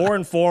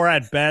 4-4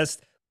 at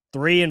best,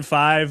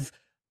 3-5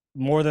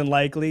 more than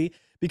likely.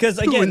 Because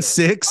again,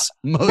 2-6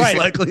 most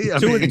likely.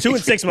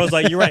 2-6 most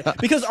likely. You're right.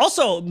 Because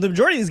also the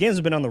majority of these games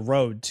have been on the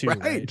road too.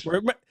 Right.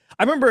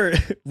 I remember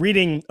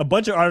reading a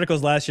bunch of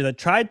articles last year that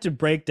tried to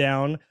break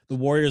down the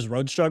Warriors'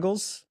 road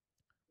struggles,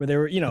 where they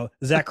were,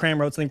 Zach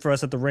Cram wrote something for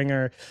us at the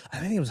Ringer. I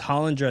think it was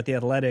Hollinger at the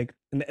Athletic,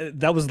 and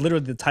that was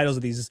literally the titles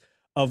of these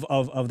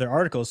of their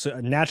articles. So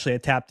naturally, I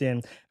tapped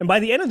in, and by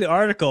the end of the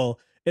article,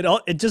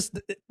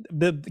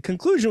 the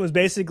conclusion was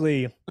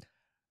basically,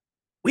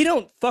 we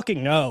don't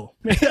fucking know.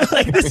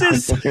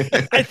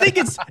 I think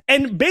it's,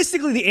 and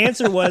basically the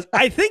answer was,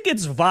 I think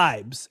it's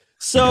vibes.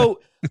 So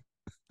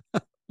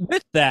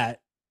with that,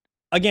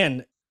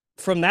 again,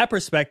 from that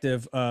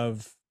perspective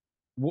of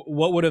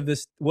what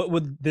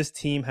would this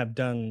team have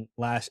done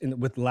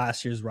with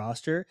last year's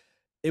roster,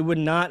 they would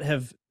not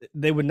have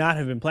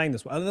been playing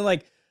this well. And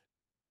then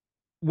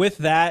with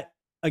that,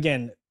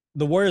 again,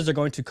 the Warriors are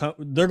going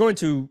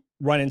to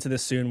run into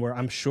this soon where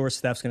I'm sure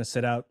Steph's going to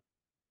sit out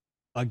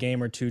a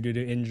game or two due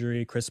to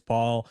injury, Chris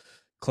Paul,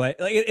 Clay.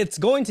 It's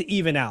going to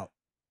even out,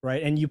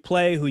 right? And you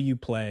play who you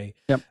play.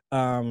 Yep.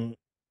 And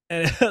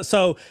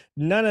so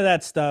none of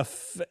that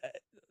stuff.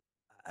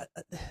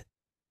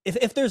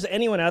 If there's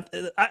anyone out,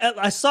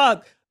 I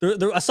saw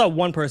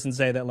one person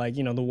say that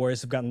the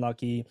Warriors have gotten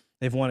lucky.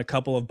 They've won a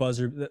couple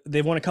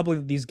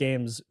of these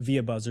games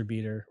via buzzer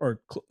beater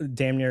or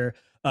damn near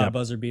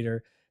buzzer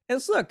beater. And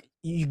it's, look,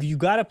 you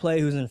got to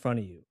play who's in front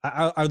of you.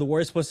 Are the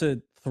Warriors supposed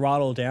to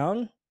throttle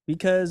down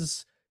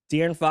because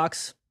De'Aaron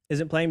Fox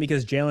isn't playing,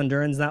 because Jalen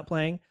Duren's not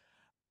playing?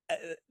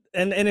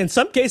 And in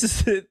some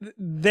cases,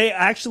 they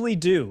actually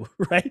do,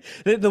 right?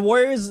 The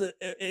Warriors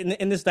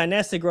in this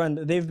dynastic run,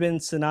 they've been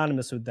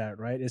synonymous with that,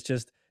 right? It's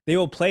just they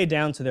will play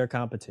down to their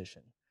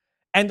competition.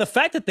 And the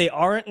fact that they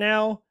aren't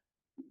now,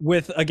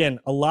 with, again,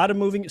 a lot of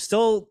moving,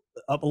 still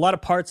a lot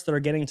of parts that are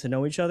getting to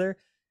know each other,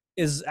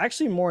 is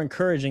actually more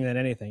encouraging than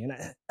anything.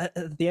 And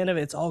at the end of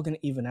it, it's all going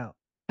to even out,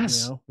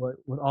 yes,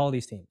 with all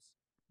these teams.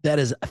 That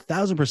is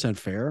 1,000%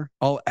 fair.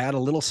 I'll add a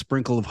little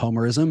sprinkle of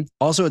homerism.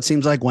 Also, it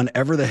seems like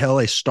whenever the hell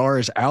a star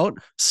is out,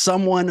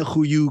 someone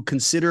who you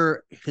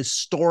consider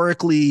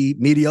historically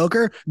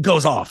mediocre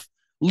goes off.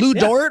 Lou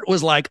Dort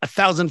was like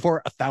 1,000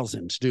 for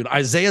 1,000, dude.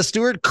 Isaiah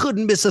Stewart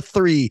couldn't miss a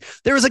 3.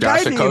 There was a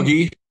Josh guy named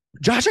Okogie.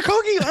 Josh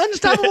Okogie,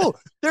 unstoppable.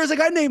 There's a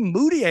guy named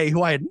Moutier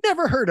who I had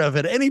never heard of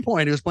at any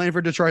point who was playing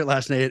for Detroit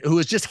last night, who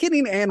was just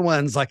hitting and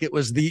ones like it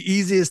was the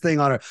easiest thing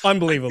on earth.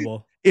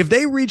 Unbelievable. If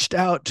they reached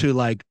out to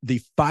like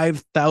the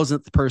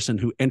 5,000th person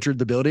who entered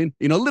the building,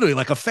 literally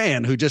like a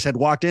fan who just had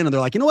walked in and they're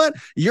like, you know what?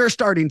 You're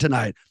starting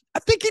tonight. I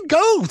think he'd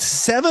go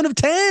 7 of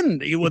 10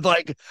 with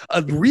like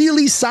a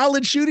really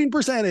solid shooting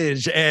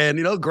percentage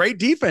and, great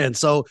defense.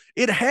 So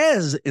it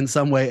has in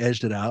some way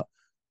edged it out.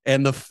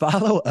 And the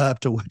follow up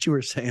to what you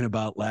were saying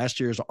about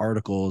last year's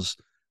articles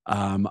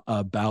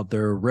about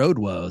their road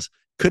woes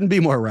couldn't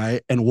be more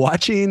right. And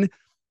watching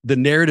the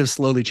narrative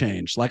slowly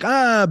change, like,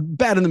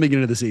 bad in the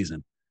beginning of the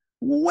season.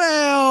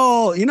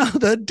 Well,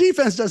 the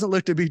defense doesn't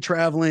look to be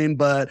traveling,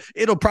 but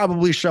it'll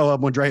probably show up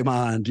when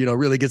Draymond,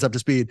 really gets up to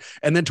speed.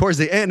 And then towards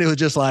the end, it was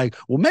just like,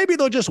 well, maybe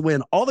they'll just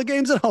win all the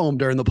games at home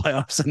during the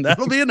playoffs and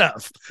that'll be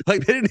enough.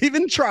 Like they didn't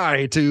even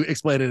try to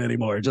explain it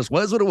anymore. It just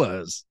was what it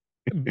was.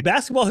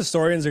 Basketball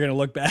historians are going to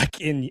look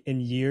back in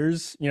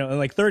years, in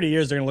like 30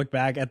 years, they're going to look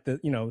back at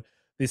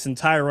this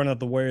entire run that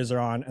the Warriors are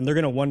on, and they're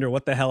going to wonder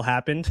what the hell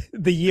happened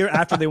the year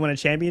after they won a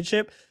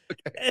championship.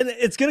 Okay. And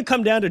it's going to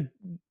come down to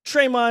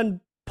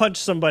Draymond punch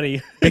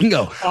somebody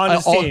Bingo. on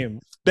his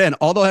team. Ben,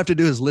 all they'll have to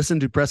do is listen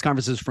to press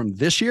conferences from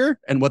this year,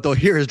 and what they'll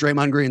hear is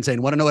Draymond Green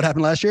saying, want to know what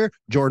happened last year?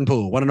 Jordan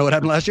Poole. Want to know what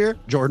happened last year?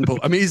 Jordan Poole.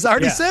 I mean, he's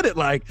already said it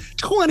like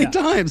 20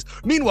 times.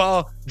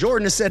 Meanwhile,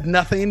 Jordan has said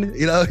nothing.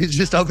 He's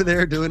just over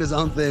there doing his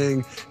own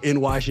thing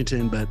in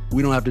Washington, but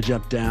we don't have to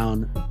jump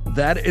down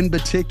that in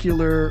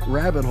particular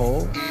rabbit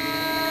hole.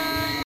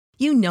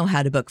 You know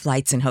how to book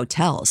flights and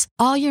hotels.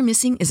 All you're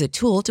missing is a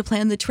tool to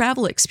plan the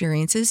travel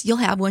experiences you'll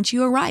have once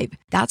you arrive.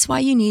 That's why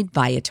you need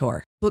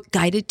Viator. Book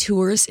guided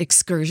tours,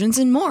 excursions,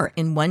 and more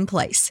in one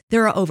place.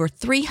 There are over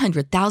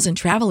 300,000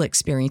 travel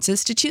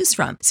experiences to choose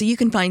from, so you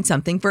can find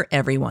something for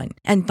everyone.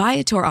 And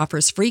Viator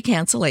offers free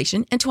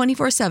cancellation and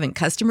 24/7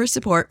 customer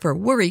support for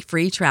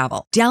worry-free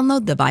travel.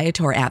 Download the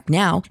Viator app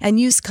now and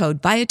use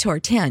code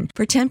Viator10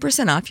 for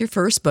 10% off your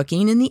first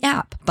booking in the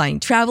app.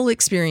 Find travel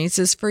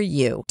experiences for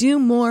you. Do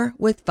more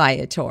with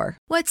Viator.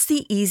 What's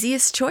the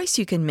easiest choice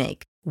you can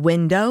make?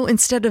 Window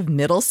instead of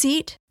middle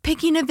seat?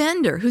 Picking a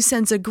vendor who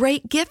sends a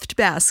great gift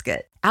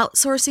basket?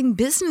 Outsourcing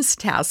business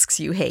tasks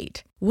you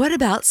hate? What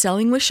about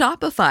selling with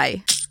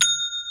Shopify?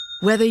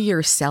 Whether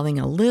you're selling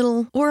a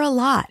little or a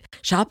lot,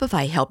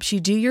 Shopify helps you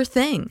do your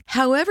thing,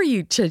 however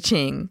you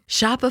cha-ching.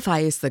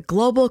 Shopify is the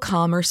global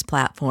commerce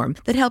platform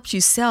that helps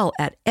you sell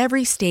at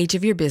every stage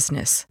of your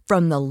business.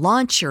 From the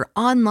launch your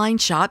online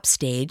shop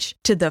stage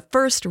to the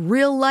first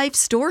real-life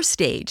store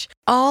stage,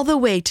 all the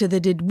way to the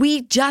did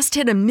we just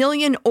hit 1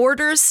 million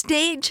orders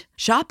stage.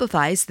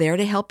 Shopify's there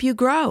to help you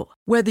grow.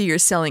 Whether you're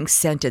selling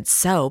scented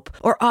soap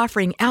or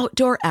offering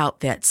outdoor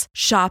outfits,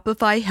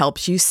 Shopify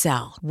helps you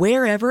sell.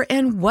 Wherever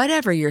and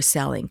whatever you're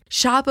selling,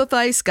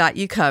 Shopify's got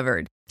you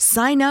covered.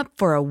 Sign up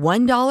for a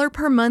 $1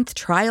 per month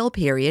trial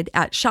period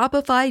at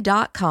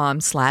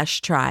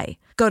shopify.com/try.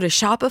 Go to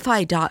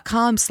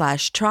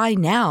shopify.com/try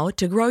now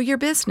to grow your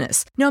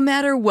business, no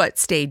matter what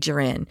stage you're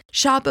in.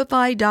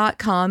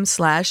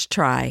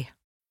 Shopify.com/try.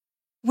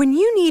 When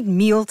you need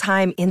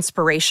mealtime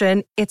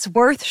inspiration, it's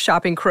worth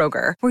shopping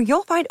Kroger, where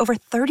you'll find over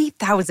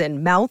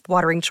 30,000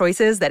 mouth-watering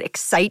choices that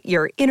excite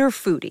your inner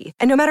foodie.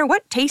 And no matter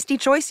what tasty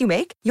choice you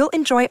make, you'll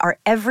enjoy our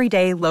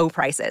everyday low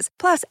prices,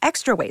 plus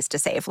extra ways to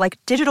save, like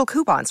digital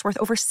coupons worth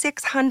over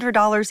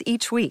 $600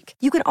 each week.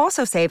 You can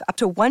also save up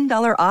to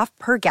 $1 off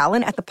per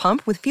gallon at the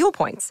pump with fuel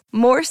points.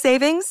 More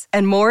savings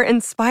and more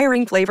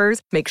inspiring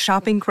flavors make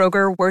shopping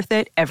Kroger worth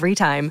it every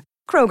time.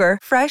 Kroger,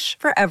 fresh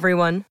for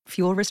everyone.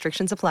 Fuel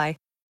restrictions apply.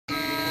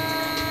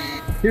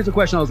 Here's a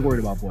question I was worried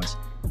about, boys.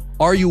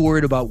 Are you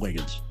worried about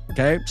Wiggins?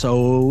 Okay,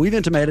 so we've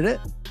intimated it.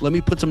 Let me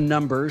put some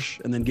numbers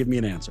and then give me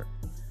an answer.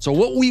 So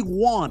what we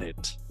wanted,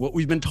 what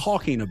we've been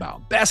talking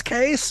about, best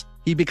case,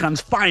 he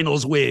becomes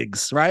finals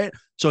Wiggs, right?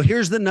 So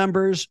here's the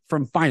numbers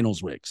from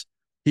finals Wiggs.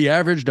 He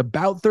averaged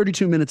about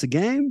 32 minutes a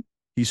game.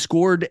 He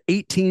scored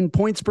 18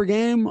 points per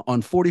game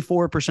on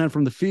 44%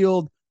 from the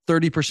field,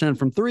 30%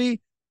 from three.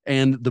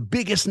 And the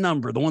biggest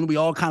number, the one we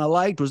all kind of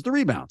liked, was the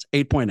rebounds,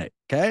 8.8.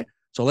 Okay,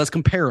 so let's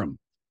compare them.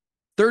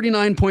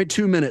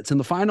 39.2 minutes in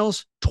the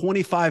finals,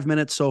 25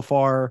 minutes so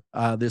far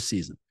this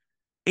season.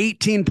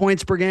 18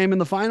 points per game in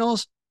the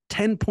finals,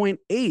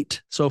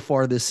 10.8 so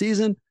far this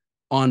season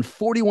on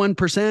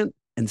 41%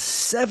 and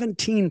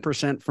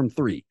 17% from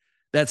three.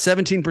 That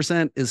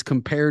 17% is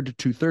compared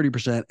to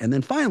 30%. And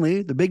then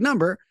finally, the big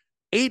number,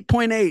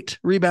 8.8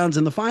 rebounds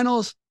in the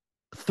finals,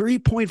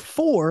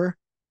 3.4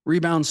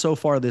 rebounds so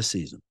far this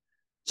season.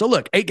 So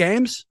look, 8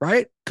 games,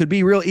 right? Could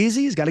be real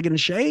easy. He's got to get in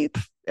shape.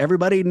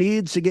 Everybody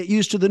needs to get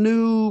used to the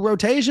new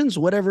rotations,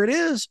 whatever it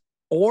is.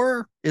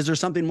 Or is there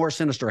something more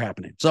sinister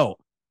happening? So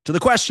to the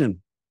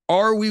question,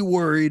 are we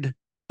worried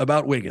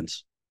about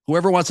Wiggins?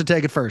 Whoever wants to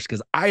take it first,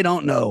 because I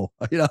don't know.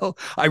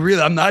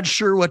 I'm not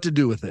sure what to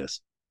do with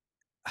this.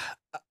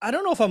 I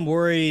don't know if I'm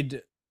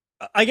worried.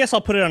 I guess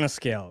I'll put it on a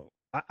scale.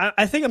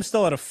 I think I'm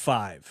still at a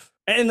 5.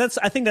 And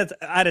I think that's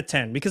out of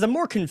 10 because I'm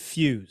more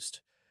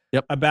confused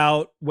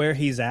about where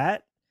he's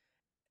at.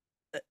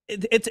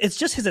 it's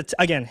just his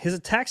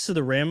attacks to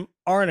the rim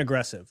aren't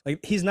aggressive.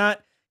 Like he's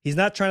not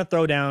trying to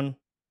throw down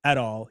at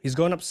all. He's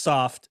going up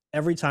soft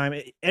every time.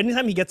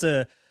 Anytime he gets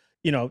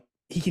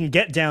he can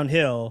get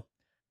downhill.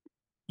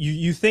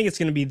 You think it's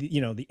going to be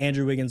the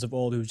Andrew Wiggins of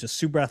old, who's just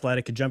super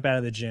athletic, could jump out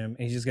of the gym,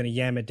 and he's just going to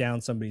yam it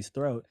down somebody's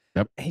throat.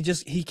 Yep. And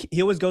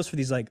he always goes for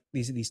these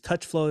these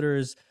touch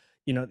floaters.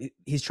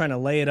 He's trying to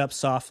lay it up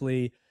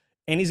softly,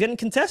 and he's getting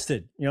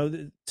contested.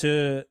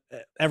 To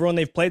everyone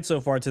they've played so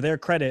far, to their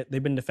credit,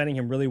 they've been defending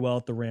him really well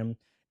at the rim.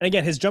 And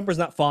again, his jumper's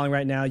not falling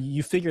right now.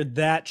 You figure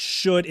that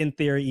should, in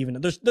theory, even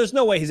there's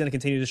no way he's going to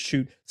continue to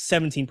shoot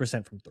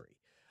 17% from three.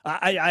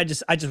 I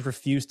just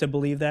refuse to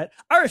believe that.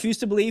 I refuse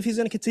to believe he's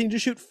going to continue to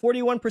shoot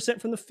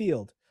 41% from the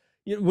field,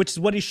 which is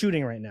what he's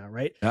shooting right now,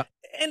 right? Yeah.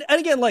 And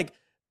again, like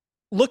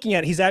looking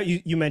at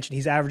you mentioned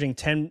he's averaging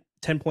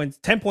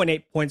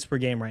 10.8 points per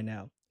game right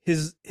now.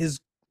 His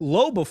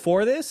low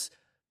before this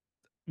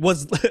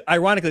was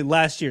ironically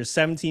last year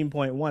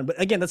 17.1. But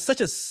again, it's a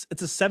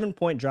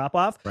 7-point drop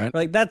off. Right.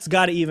 Like that's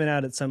got to even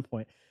out at some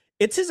point.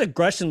 It's his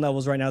aggression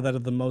levels right now that are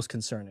the most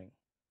concerning,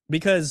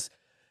 because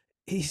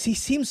he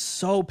seems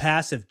so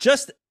passive,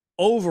 just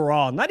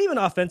overall, not even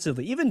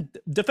offensively, even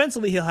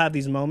defensively. He'll have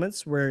these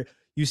moments where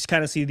you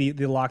kind of see the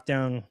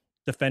lockdown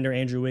defender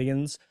Andrew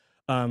Wiggins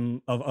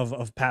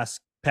of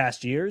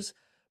past years,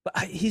 but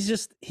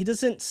he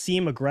doesn't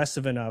seem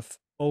aggressive enough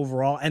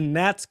overall, and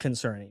that's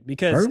concerning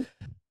because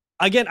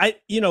again,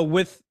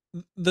 with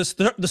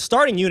the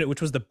starting unit,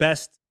 which was the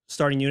best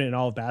starting unit in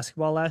all of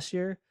basketball last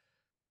year,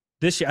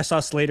 this year I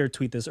saw Slater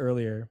tweet this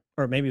earlier,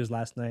 or maybe it was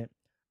last night.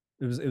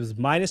 It was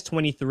minus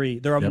 23.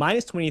 They're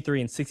minus 23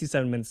 in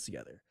 67 minutes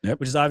together,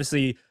 which is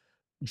obviously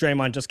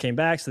Draymond just came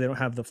back, so they don't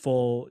have the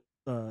full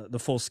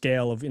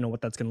scale of what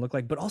that's going to look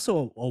like. But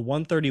also a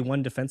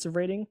 131 defensive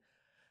rating.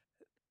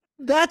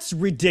 That's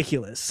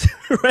ridiculous,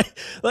 right?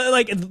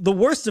 Like the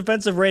worst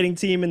defensive rating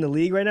team in the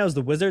league right now is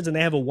the Wizards, and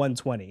they have a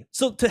 120.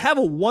 So to have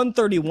a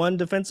 131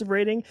 defensive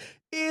rating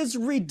is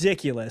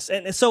ridiculous.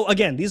 And so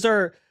again,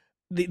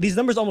 these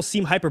numbers almost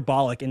seem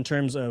hyperbolic in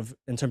terms of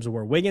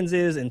where Wiggins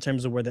is, in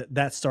terms of where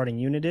that starting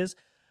unit is.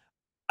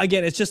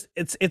 Again, it's just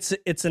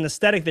it's an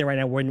aesthetic thing right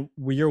now when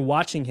you're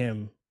watching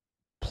him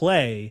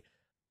play,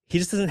 he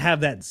just doesn't have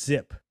that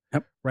zip,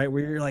 right?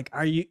 Where you're like,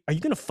 are you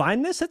going to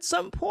find this at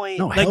some point?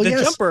 No, like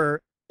the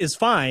jumper is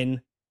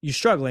fine, you're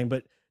struggling,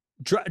 but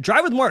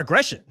drive with more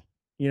aggression.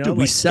 Dude,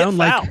 we sound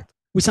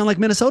like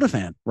Minnesota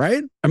fan,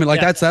 right? I mean,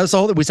 like that's the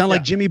whole. We sound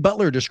like Jimmy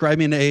Butler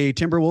describing a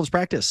Timberwolves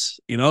practice.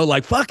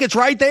 Like fuck, it's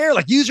right there.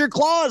 Like use your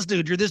claws,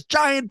 dude. You're this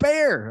giant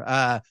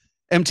bear.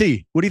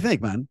 MT, what do you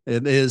think, man?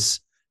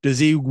 Does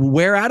he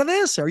wear out of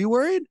this? Are you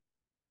worried?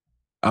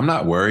 I'm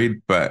not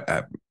worried,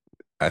 but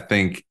I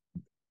think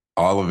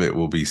all of it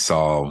will be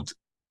solved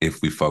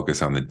if we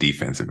focus on the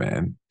defensive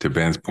end. To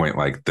Ben's point,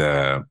 like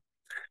the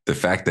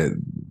fact that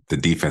the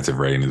defensive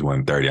rating is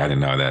 130, I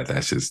didn't know that.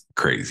 That's just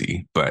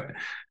crazy. But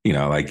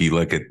like you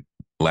look at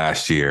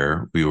last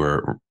year,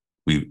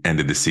 we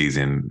ended the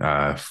season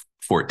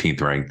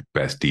 14th ranked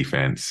best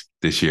defense.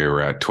 This year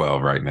we're at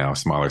 12 right now,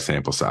 smaller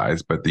sample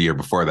size. But the year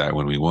before that,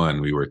 when we won,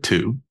 we were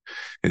 2.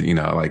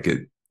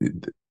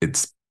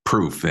 It's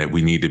proof that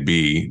we need to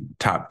be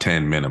top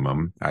 10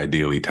 minimum,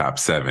 ideally top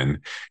 7,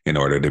 in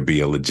order to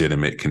be a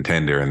legitimate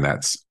contender. And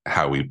that's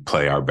how we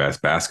play our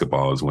best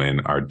basketball, is when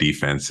our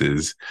defense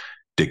is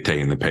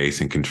dictating the pace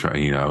and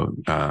control,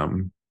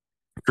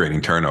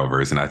 creating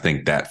turnovers. And I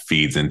think that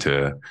feeds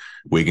into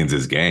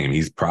Wiggins's game.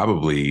 He's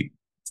probably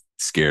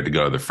scared to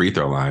go to the free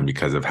throw line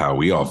because of how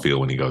we all feel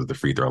when he goes to the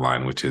free throw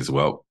line, which is,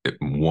 well,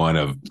 1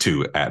 of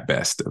 2 at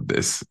best of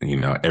this,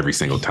 every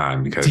single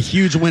time. Because it's a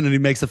huge win and he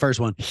makes the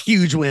first one.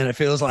 Huge win. It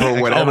feels like,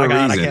 for whatever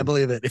reason, I can't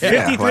believe it.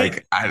 Yeah,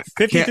 I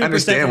can't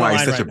understand why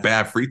he's such a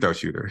bad free throw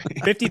shooter.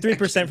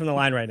 53% from the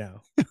line right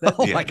now.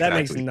 That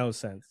makes no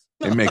sense.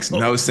 It makes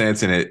no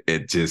sense. And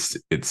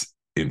it's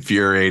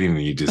infuriating,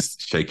 and you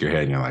just shake your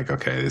head and you're like,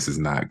 okay, this is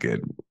not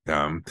good.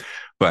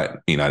 But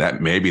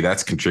that maybe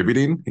that's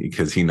contributing,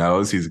 because he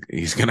knows he's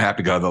going to have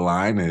to go to the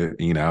line,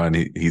 and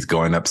he's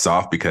going up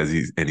soft because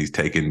he's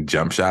taking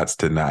jump shots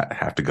to not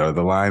have to go to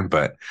the line.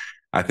 But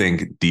I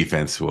think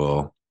defense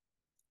will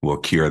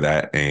cure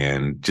that.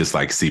 And just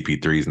like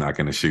CP3 is not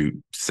going to shoot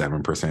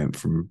 7%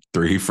 from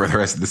 3 for the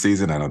rest of the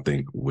season, I don't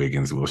think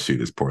Wiggins will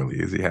shoot as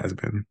poorly as he has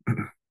been.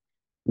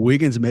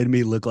 Wiggins made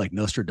me look like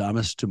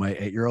Nostradamus to my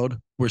 8-year-old.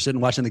 We're sitting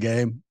watching the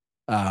game.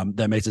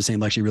 That makes it seem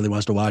like she really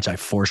wants to watch. I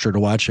forced her to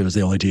watch. It was the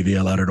only TV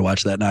I allowed her to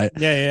watch that night.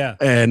 Yeah.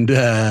 And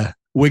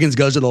Wiggins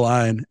goes to the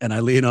line, and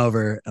I lean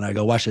over and I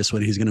go, watch this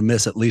one. He's going to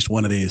miss at least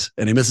one of these.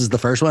 And he misses the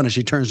first one. And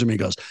she turns to me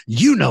and goes,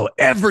 you know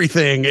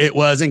everything. It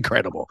was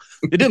incredible.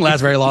 It didn't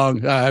last very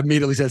long. I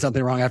immediately said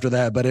something wrong after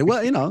that, but it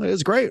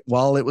was great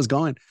while it was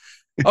going.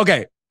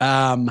 Okay.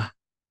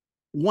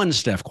 One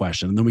Steph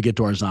question, and then we get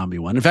to our zombie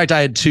one. In fact,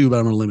 I had 2, but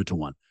I'm going to limit to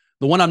 1.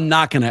 The one I'm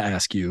not going to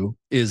ask you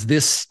is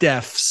this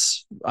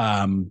Steph's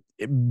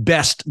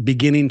best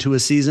beginning to a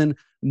season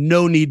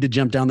No need to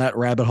jump down that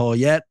rabbit hole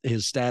yet.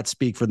 His stats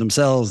speak for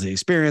themselves. The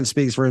experience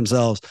speaks for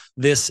themselves.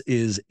 This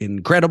is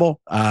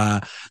incredible.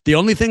 The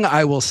only thing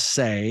I will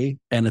say,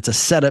 and it's a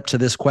setup to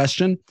this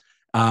question,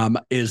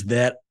 is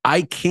that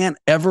I can't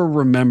ever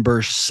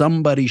remember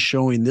somebody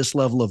showing this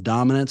level of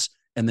dominance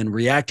and then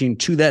reacting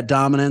to that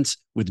dominance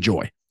with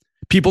joy.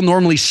 People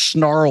normally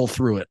snarl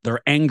through it.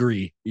 They're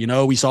angry. You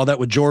know, we saw that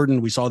with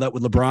Jordan. We saw that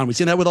with LeBron. We've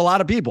seen that with a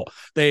lot of people.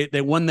 They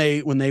when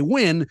they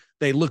win,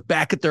 they look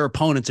back at their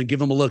opponents and give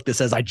them a look that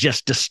says, I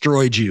just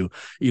destroyed you.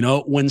 You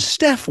know, when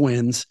Steph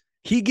wins,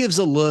 he gives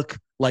a look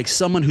like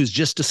someone who's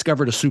just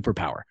discovered a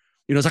superpower.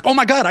 You know, it's like, oh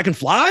my God, I can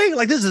fly.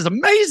 Like, this is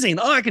amazing.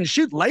 Oh, I can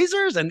shoot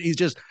lasers. And he's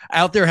just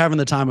out there having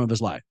the time of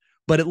his life.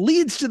 But it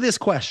leads to this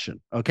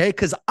question, okay?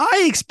 Because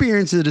I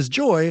experience it as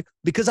joy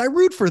because I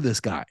root for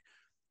this guy.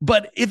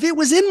 But if it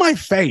was in my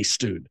face,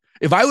 dude,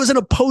 if I was an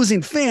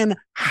opposing fan,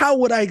 how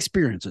would I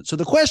experience it? So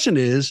the question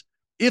is,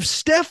 if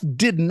Steph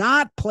did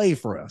not play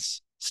for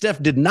us,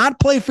 Steph did not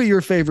play for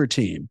your favorite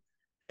team,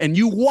 and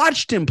you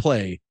watched him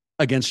play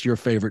against your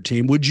favorite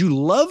team, would you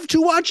love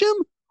to watch him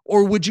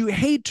or would you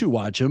hate to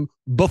watch him?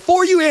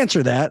 Before you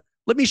answer that,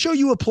 let me show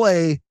you a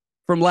play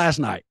from last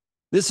night.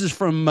 This is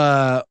from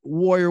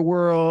Warrior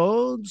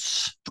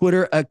World's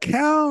Twitter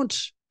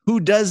account.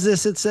 Who does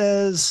this? It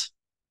says,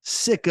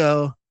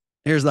 Sicko.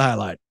 Here's the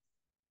highlight.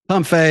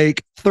 Pump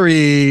fake,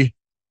 3.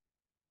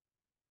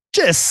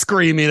 Just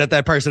screaming at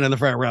that person in the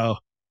front row.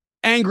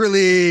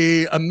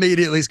 Angrily,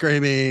 immediately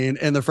screaming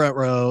in the front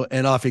row,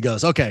 and off he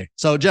goes. Okay,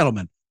 so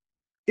gentlemen,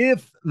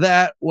 if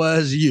that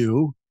was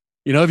you,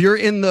 you know, if you're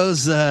in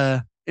those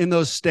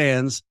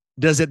stands,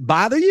 does it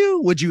bother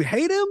you? Would you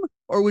hate him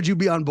or would you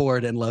be on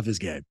board and love his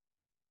game?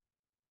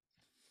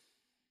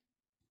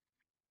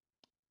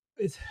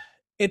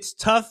 It's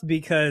tough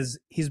because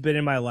he's been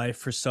in my life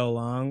for so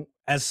long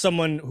as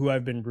someone who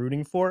I've been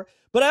rooting for.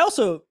 But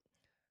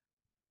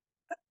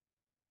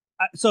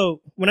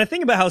so when I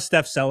think about how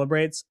Steph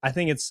celebrates, I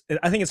think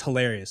it's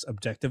hilarious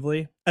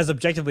objectively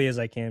as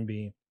I can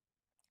be.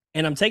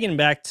 And I'm taken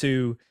back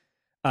to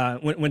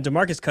when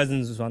DeMarcus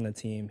Cousins was on the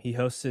team. He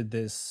hosted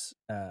this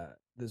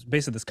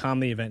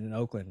comedy event in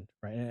Oakland,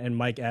 right? And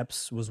Mike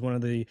Epps was one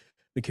of the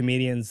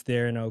comedians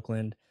there in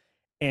Oakland,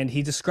 and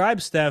he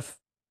described Steph,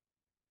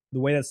 the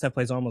way that Steph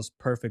plays, almost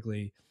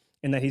perfectly,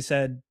 in that he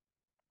said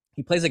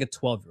he plays like a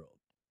 12-year-old.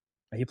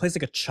 Right? He plays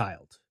like a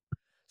child.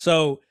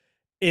 So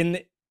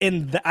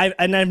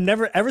I've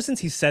never, ever since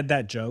he said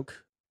that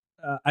joke,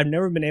 I've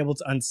never been able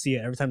to unsee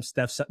it every time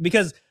Steph,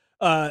 because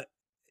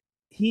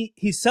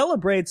he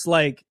celebrates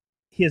like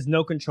he has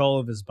no control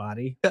of his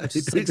body, which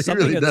is like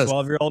something really a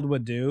 12-year-old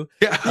would do.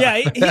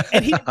 Yeah.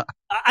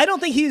 I don't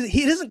think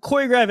he doesn't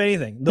choreograph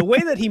anything. The way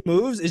that he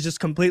moves is just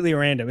completely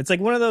random. It's like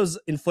one of those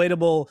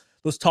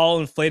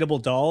tall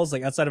inflatable dolls,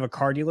 like outside of a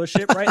car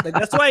dealership, right? Like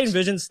that's why I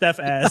envision Steph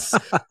as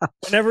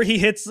whenever he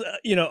hits,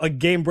 a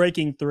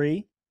game-breaking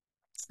 3.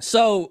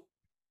 So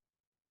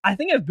I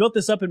think I've built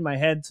this up in my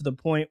head to the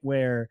point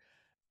where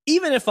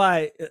even if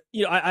I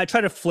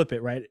try to flip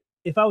it, right?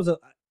 If I was a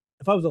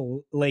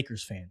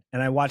Lakers fan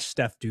and I watched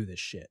Steph do this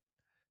shit,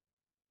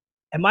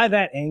 am I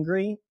that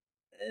angry?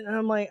 And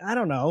I'm like, I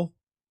don't know.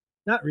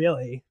 Not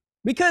really.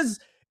 Because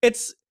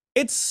it's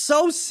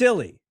so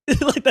silly.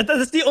 Like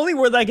that's the only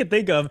word I can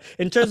think of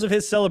in terms of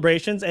his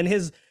celebrations and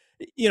his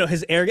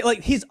arrogance.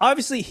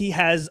 Like he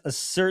has a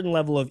certain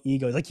level of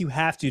ego. Like you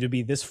have to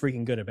be this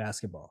freaking good at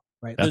basketball,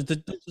 right? Yeah.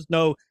 There's just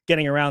no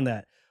getting around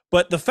that.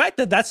 But the fact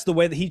that that's the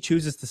way that he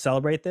chooses to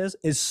celebrate this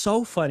is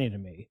so funny to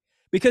me,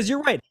 because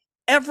you're right.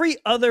 Every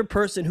other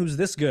person who's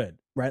this good,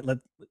 right?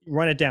 Let's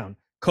run it down.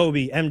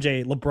 Kobe,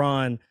 MJ,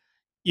 LeBron,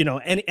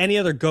 any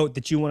other GOAT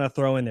that you want to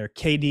throw in there.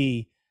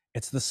 KD,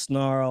 it's the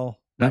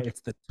snarl, right?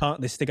 It's the tongue.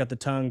 They stick out the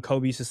tongue.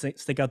 Kobe used to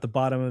stick out the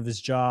bottom of his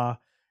jaw.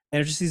 And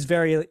it's just these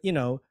very,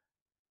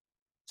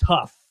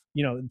 tough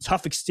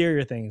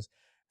exterior things.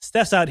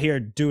 Steph's out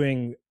here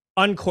doing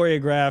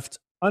unchoreographed,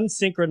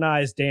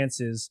 unsynchronized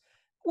dances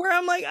where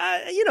I'm like,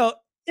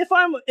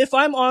 if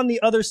I'm on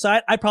the other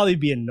side, I'd probably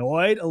be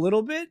annoyed a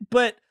little bit,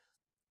 but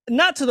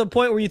not to the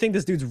point where you think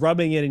this dude's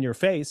rubbing it in your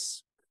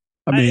face.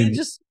 I mean,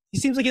 he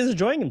seems like he's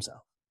enjoying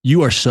himself.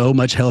 You are so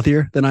much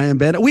healthier than I am,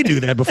 Ben. We knew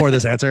that before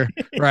this answer,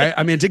 right?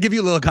 I mean, to give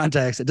you a little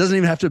context, it doesn't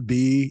even have to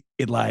be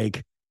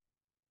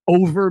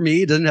over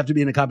me. It doesn't have to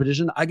be in a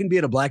competition. I can be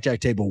at a blackjack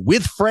table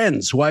with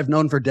friends who I've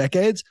known for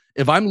decades.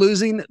 If I'm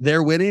losing,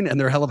 they're winning, and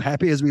they're hell of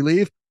happy as we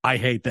leave, I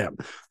hate them.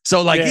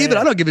 So I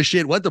don't give a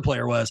shit what the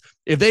player was.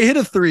 If they hit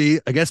a 3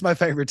 against my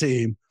favorite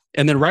team,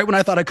 and then right when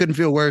I thought I couldn't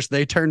feel worse,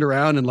 they turned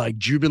around and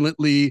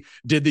jubilantly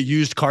did the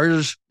used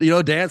cars,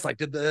 dance,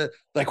 did the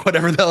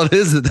whatever the hell it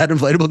is that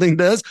inflatable thing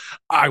does.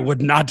 I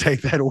would not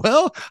take that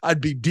well. I'd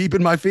be deep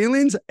in my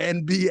feelings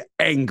and be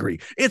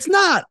angry. It's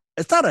not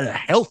a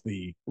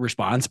healthy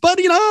response, but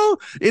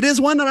it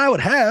is one that I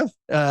would have.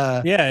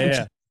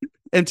 Yeah.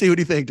 MT, what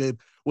do you think, dude?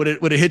 Would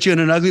it hit you in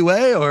an ugly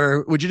way,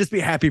 or would you just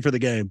be happy for the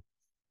game?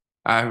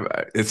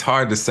 It's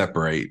hard to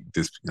separate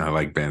this,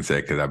 like Ben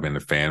said, because I've been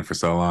a fan for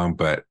so long.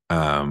 But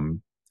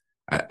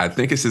I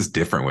think it's just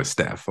different with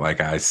Steph.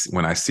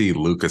 When I see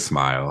Luka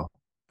smile,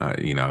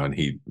 and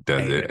he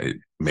does it. It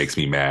makes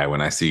me mad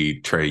when I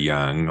see Trae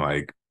Young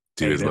like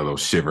do his little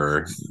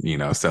shiver,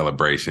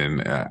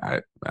 celebration.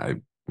 I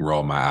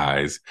roll my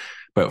eyes.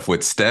 But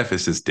with Steph,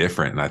 it's just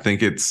different, and I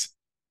think it's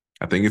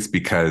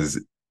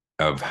because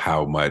of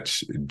how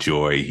much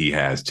joy he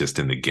has just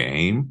in the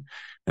game,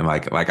 and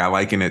like I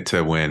liken it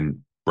to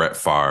when Brett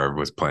Favre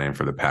was playing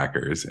for the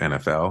Packers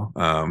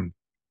NFL,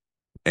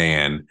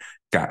 and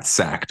got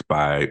sacked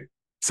by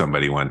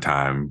somebody one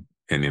time.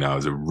 And, it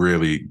was a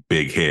really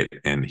big hit.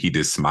 And he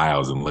just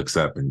smiles and looks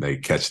up and they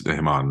catch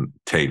him on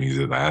tape. And he's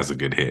like, that's a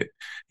good hit,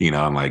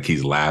 and like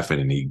he's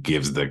laughing and he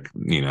gives the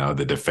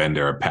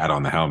defender a pat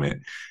on the helmet.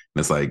 And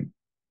it's like,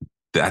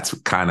 that's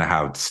kind of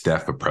how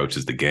Steph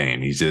approaches the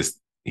game.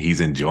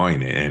 He's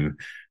enjoying it. And,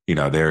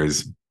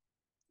 there's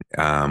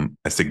a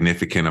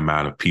significant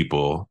amount of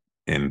people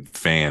and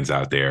fans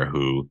out there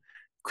who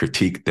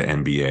critique the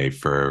NBA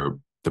for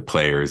the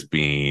players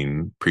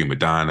being prima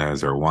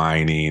donnas or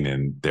whining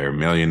and they're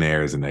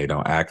millionaires and they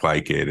don't act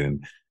like it.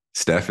 And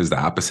Steph is the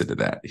opposite of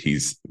that.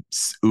 He's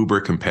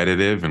uber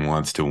competitive and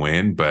wants to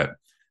win, but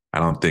I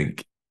don't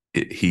think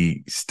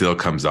he still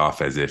comes off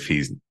as if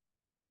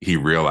he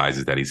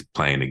realizes that he's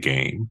playing a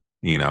game,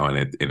 and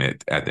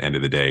it at the end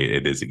of the day,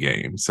 it is a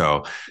game.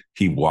 So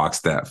he walks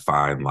that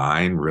fine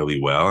line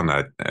really well.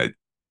 And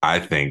I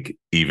think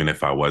even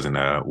if I wasn't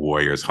a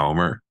Warriors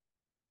homer,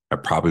 I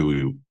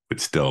probably would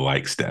still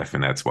like Steph,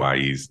 and that's why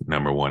he's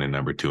number 1 and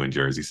number 2 in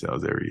jersey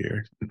sales every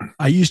year.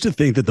 I used to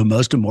think that the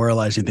most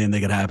demoralizing thing that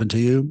could happen to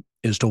you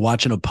is to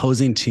watch an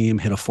opposing team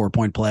hit a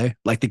 4-point play,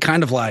 like the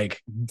kind of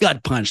like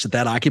gut punch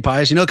that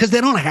occupies, because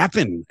they don't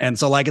happen. And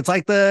so like, it's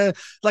like a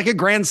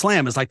grand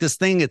slam. It's like this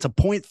thing, it's a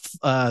point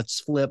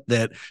flip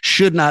that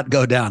should not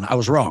go down. I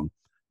was wrong.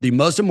 The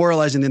most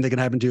demoralizing thing that can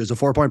happen to you is a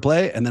 4-point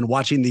play, and then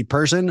watching the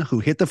person who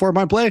hit the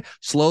 4-point play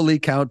slowly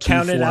count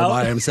to 4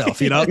 by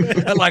himself.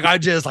 And like I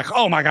just like,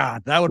 oh my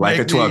God, that would like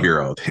make a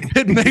 12-year-old.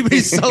 It made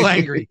me so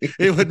angry.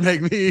 It would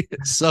make me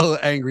so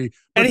angry.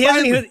 And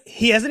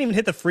he hasn't even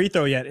hit the free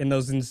throw yet in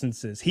those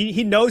instances.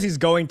 He knows he's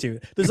going to.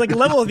 There's like a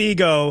level of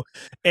ego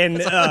and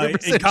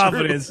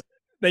confidence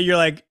that you're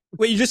like,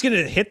 wait, you're just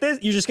gonna hit this?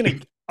 You're just gonna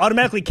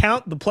automatically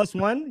count the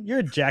 +1? You're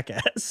a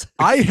jackass.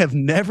 I have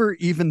never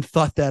even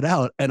thought that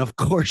out. And of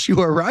course you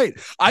are right.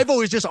 I've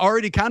always just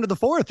already counted the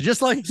 4th, just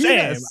like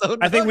Same. So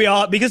I think we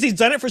all, because he's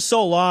done it for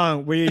so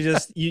long where you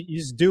just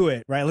do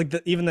it, right? Like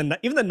even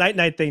the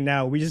night thing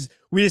now, we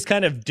just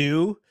kind of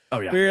do. Oh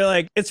yeah. We're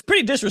like, it's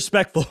pretty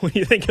disrespectful when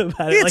you think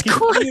about it. It's like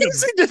crazy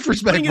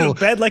disrespectful. Putting you to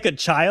bed like a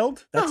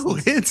child.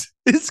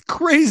 It's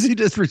crazy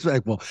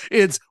disrespectful.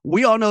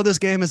 We all know this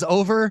game is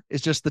over.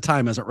 It's just the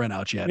time hasn't run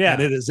out yet. Yeah.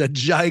 And it is a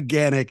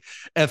gigantic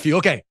FU.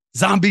 Okay.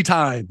 Zombie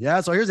time.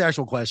 Yeah. So here's the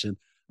actual question.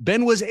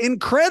 Ben was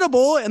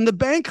incredible in the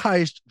bank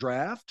heist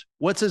draft.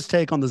 What's his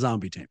take on the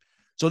zombie team?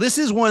 So this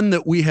is one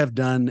that we have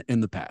done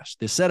in the past.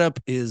 The setup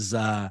is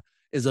a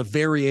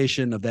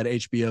variation of that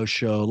HBO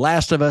show,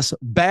 Last of Us.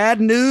 Bad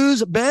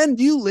news, Ben,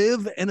 you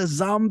live in a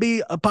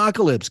zombie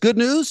apocalypse. Good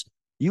news,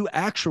 you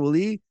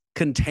actually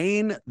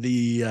contain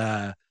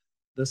the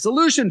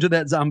solution to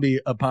that zombie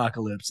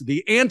apocalypse.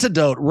 The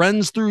antidote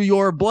runs through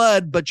your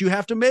blood, but you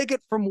have to make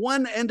it from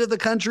one end of the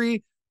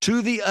country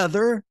to the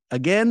other.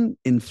 Again,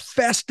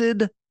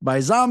 infested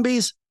by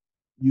zombies.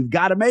 You've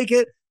got to make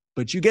it,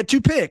 but you get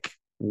to pick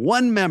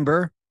one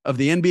member of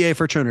the NBA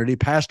fraternity,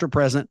 past or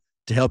present,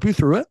 to help you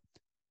through it.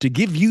 To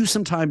give you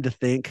some time to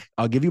think,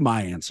 I'll give you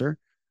my answer.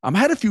 I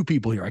had a few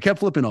people here. I kept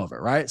flipping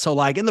over, right? So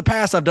like in the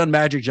past, I've done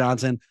Magic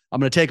Johnson. I'm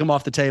going to take him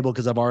off the table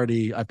because I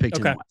picked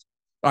him once.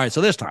 All right,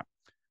 so this time.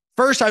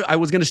 First, I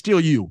was going to steal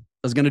you.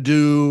 I was going to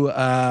do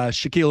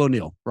Shaquille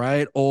O'Neal,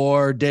 right?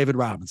 Or David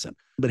Robinson.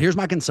 But here's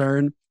my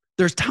concern.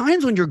 There's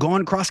times when you're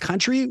going cross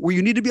country where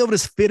you need to be able to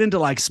fit into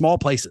like small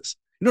places.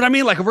 You know what I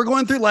mean? Like if we're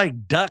going through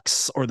like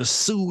ducks or the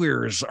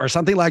sewers or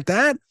something like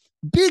that,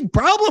 big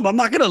problem. I'm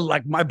not going to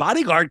like my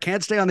bodyguard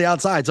can't stay on the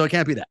outside. So it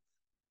can't be that.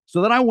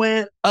 So then I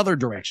went other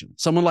direction.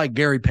 Someone like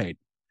Gary Payton.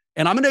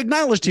 And I'm going to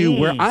acknowledge to you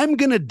where I'm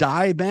going to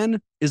die,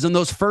 Ben, is in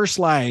those first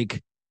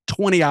like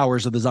 20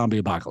 hours of the zombie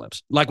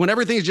apocalypse. Like when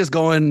everything's just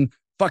going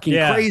fucking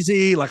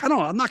crazy. Like I'm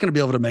not going to be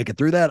able to make it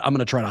through that. I'm going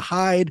to try to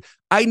hide.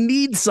 I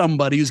need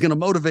somebody who's going to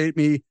motivate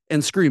me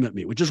and scream at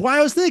me, which is why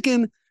I was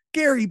thinking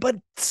Gary, but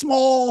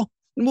small.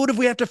 And what if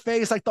we have to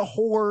face like the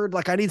horde?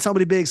 Like I need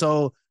somebody big.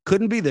 So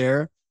couldn't be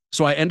there.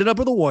 So I ended up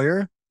with a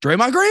Warrior,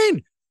 Draymond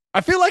Green.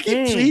 I feel like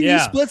he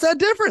splits that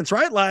difference,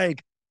 right?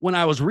 Like when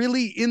I was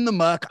really in the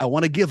muck, I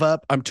want to give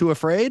up. I'm too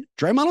afraid.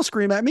 Draymond will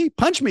scream at me,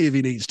 punch me if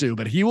he needs to,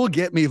 but he will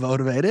get me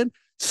motivated.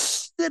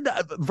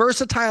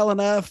 Versatile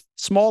enough,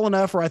 small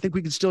enough where I think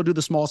we can still do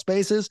the small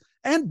spaces,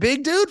 and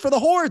big dude for the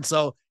horde.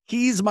 So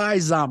he's my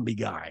zombie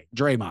guy,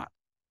 Draymond.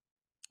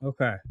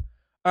 Okay.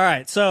 All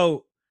right.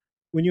 So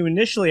when you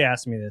initially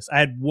asked me this, I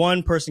had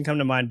one person come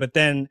to mind, but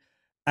then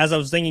as I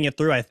was thinking it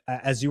through,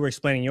 as you were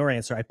explaining your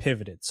answer, I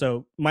pivoted.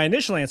 So my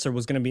initial answer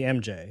was going to be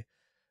MJ,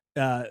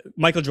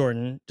 Michael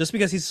Jordan, just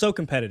because he's so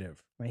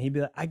competitive. Right? He'd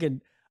be like,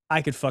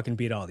 I could fucking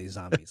beat all these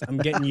zombies. I'm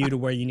getting you to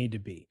where you need to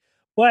be.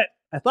 But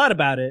I thought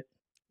about it.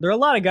 There are a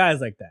lot of guys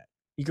like that.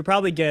 You could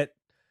probably get,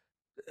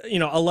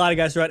 a lot of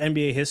guys throughout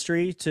NBA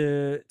history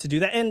to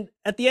do that. And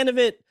at the end of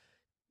it,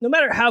 no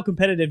matter how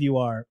competitive you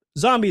are,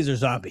 zombies are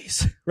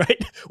zombies,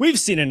 right? We've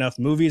seen enough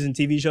movies and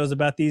TV shows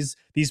about these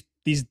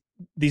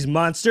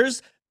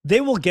monsters.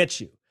 They will get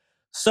you.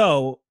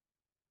 So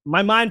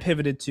my mind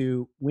pivoted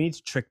to, we need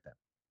to trick them.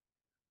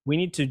 We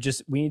need to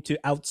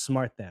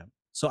outsmart them.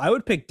 So I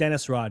would pick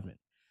Dennis Rodman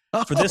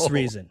for this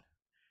reason,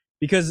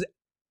 because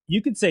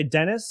you could say,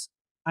 Dennis,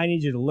 I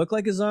need you to look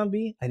like a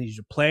zombie. I need you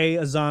to play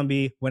a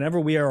zombie whenever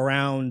we are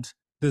around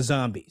the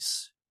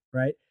zombies,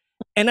 right?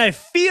 And I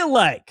feel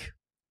like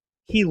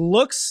he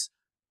looks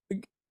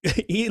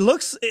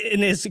in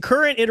his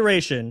current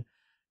iteration,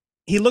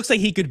 he looks like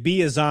he could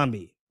be a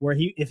zombie, where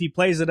if he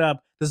plays it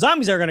up, the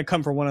zombies are going to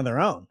come for one of their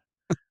own,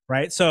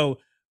 right? So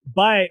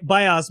by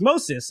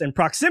osmosis and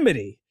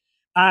proximity,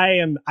 I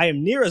am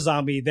near a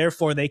zombie,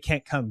 therefore they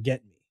can't come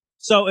get me.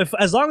 So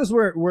as long as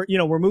we're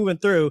moving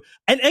through,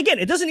 and again,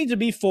 it doesn't need to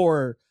be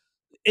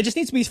it just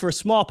needs to be for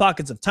small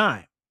pockets of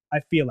time.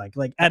 I feel like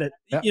at it,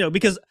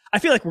 because I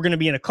feel like we're going to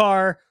be in a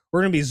car,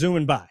 we're going to be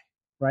zooming by,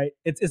 right?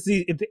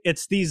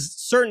 It's these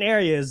certain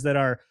areas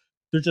they're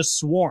just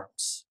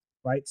swarms,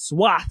 right?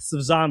 Swaths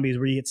of zombies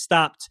where you get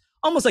stopped,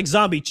 almost like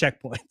zombie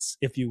checkpoints,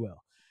 if you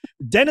will.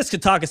 Dennis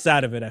could talk us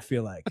out of it. I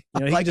feel like,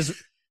 he can just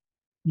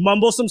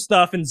mumble some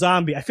stuff in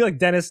zombie. I feel like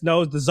Dennis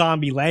knows the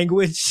zombie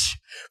language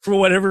for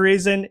whatever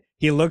reason.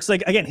 He looks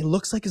like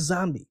a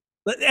zombie.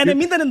 And I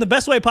mean that in the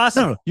best way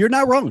possible. No, you're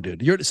not wrong,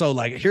 dude. Here's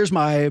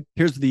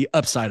the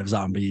upside of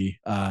zombie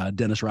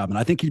Dennis Rodman.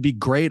 I think he'd be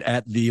great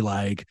at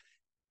the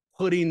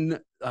putting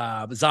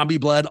zombie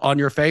blood on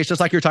your face,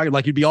 just like you're talking.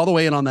 Like, you'd be all the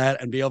way in on that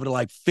and be able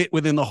to fit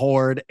within the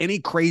horde. Any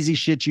crazy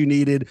shit you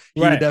needed,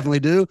 he would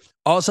definitely do.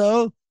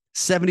 Also,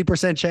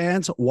 70%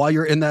 chance while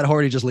you're in that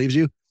horde, he just leaves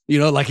you.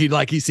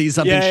 He sees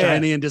something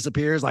shiny and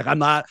disappears. I'm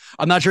not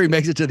sure he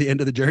makes it to the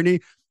end of the journey.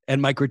 And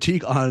my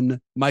critique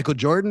on Michael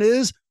Jordan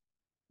is,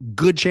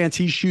 good chance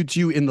he shoots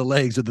you in the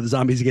legs with the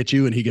zombies get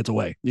you and he gets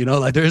away. He's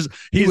that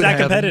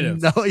competitive.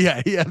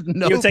 He have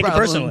no he would take it problem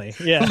personally.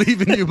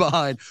 Leaving you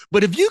behind.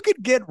 But if you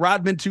could get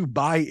Rodman to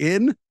buy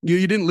in,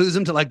 you didn't lose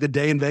him to the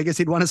day in Vegas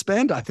he'd want to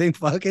spend. I think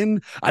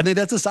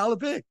that's a solid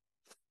pick.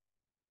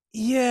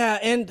 Yeah,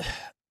 and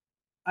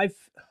I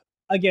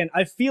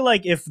feel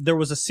like if there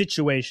was a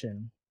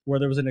situation where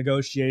there was a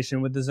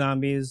negotiation with the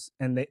zombies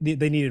and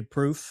they needed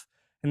proof,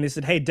 and they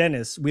said, "Hey,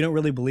 Dennis, we don't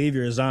really believe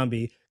you're a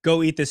zombie.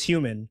 Go eat this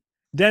human."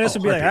 Dennis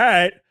would be like, "All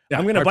right,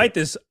 I'm going to bite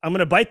this. I'm going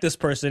to bite this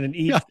person and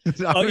eat,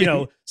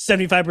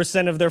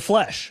 75% of their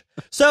flesh."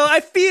 So I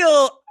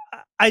feel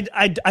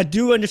I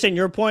do understand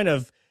your point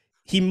of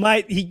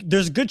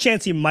there's a good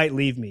chance he might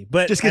leave me,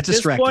 but just get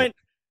distracted. This point,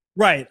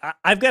 right?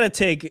 I've got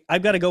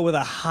to go with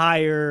a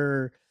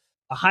higher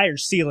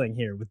ceiling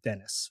here with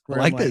Dennis. I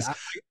like this.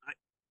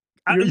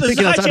 There's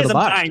a high chance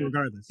I'm dying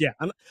regardless. Yeah,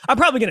 I'm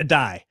probably going to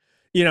die.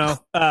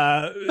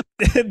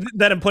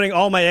 That I'm putting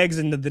all my eggs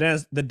in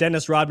the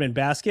Dennis Rodman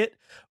basket.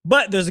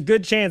 But there's a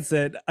good chance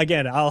that,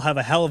 again, I'll have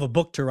a hell of a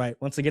book to write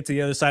once I get to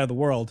the other side of the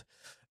world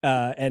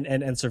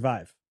and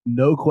survive.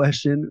 No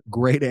question.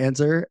 Great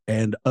answer.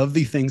 And of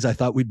the things I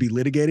thought we'd be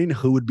litigating,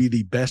 who would be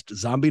the best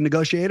zombie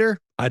negotiator?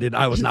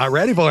 I was not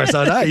ready for it.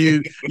 So no,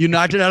 you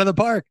knocked it out of the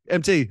park.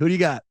 MT, who do you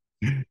got?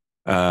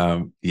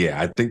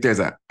 I think there's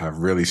a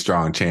really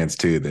strong chance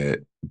too that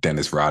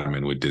Dennis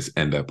Rodman would just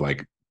end up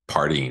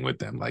partying with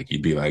them.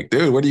 You'd be like,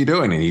 "Dude, what are you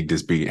doing?" And he'd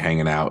just be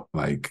hanging out,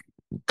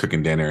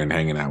 cooking dinner and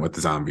hanging out with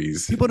the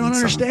zombies. People don't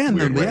understand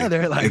them. Yeah,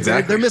 they're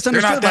exactly. They're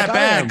misunderstood. They're not that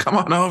bad. Come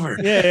on over.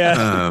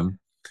 Yeah.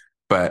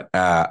 But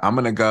I'm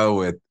gonna go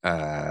with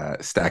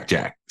Stack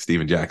Jack,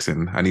 Steven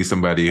Jackson. I need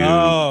somebody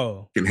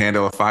who can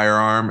handle a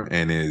firearm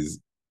and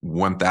is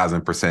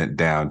 1,000%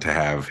 down to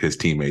have his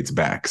teammates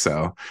back.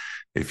 So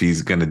if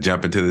he's gonna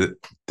jump into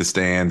the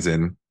stands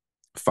and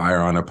fire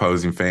on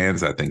opposing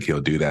fans, I think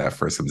he'll do that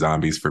for some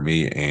zombies for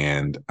me.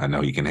 And I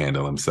know he can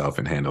handle himself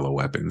and handle a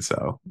weapon.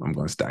 So I'm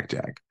going to Stack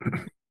Jack.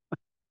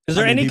 Is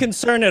there any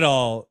concern at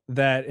all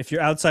that if you're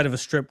outside of a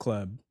strip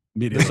club,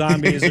 the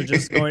zombies are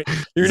just going,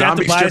 you're going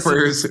to have to buy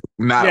strippers,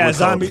 not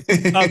zombie.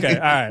 Okay.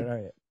 All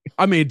right.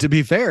 I mean, to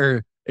be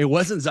fair, it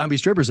wasn't zombie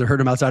strippers that hurt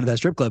him outside of that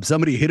strip club.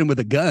 Somebody hit him with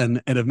a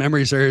gun, and if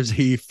memory serves,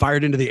 he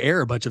fired into the air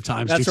a bunch of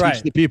times to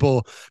teach the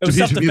people a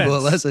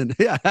lesson.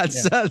 Yeah,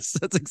 that's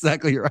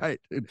exactly right.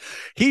 Dude.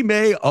 He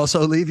may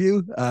also leave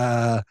you.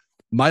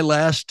 My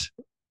last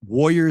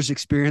Warriors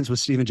experience with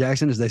Steven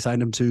Jackson is they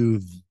signed him to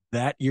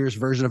that year's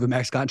version of a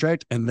max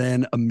contract, and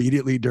then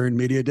immediately during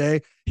media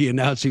day, he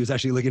announced he was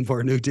actually looking for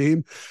a new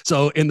team.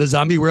 So in the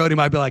zombie world, he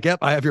might be like, "Yep,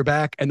 I have your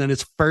back." And then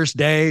his first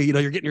day,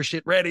 you're getting your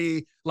shit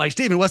ready. Like,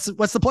 "Steven, what's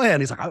the plan?"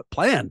 He's like,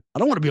 "Plan? I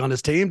don't want to be on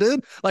this team,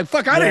 dude.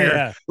 Fuck out of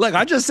here." Yeah.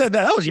 I just said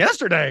that was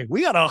yesterday.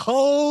 We got a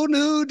whole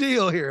new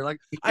deal here.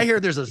 I hear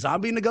there's a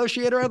zombie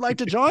negotiator I'd like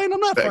to join. I'm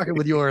not fucking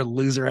with your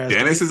loser ass.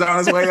 Dennis is on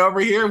his way over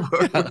here.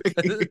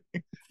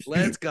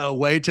 Let's go.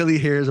 Wait till he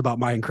hears about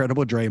my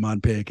incredible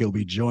Draymond pick. He'll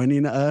be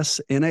joining us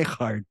in a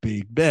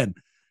heartbeat. Ben,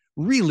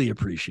 really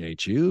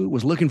appreciate you.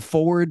 Was looking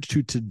forward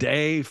to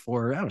today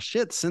for,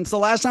 since the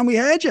last time we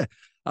had you.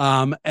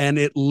 And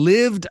it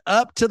lived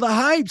up to the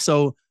hype.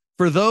 So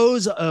for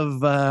those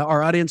of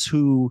our audience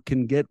who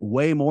can get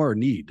way more or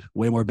need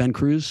way more Ben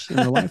Cruz in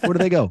their life, where do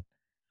they go?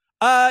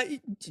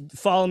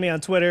 Follow me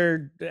on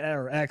Twitter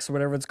or X or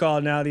whatever it's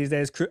called now these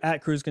days,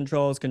 at Cruz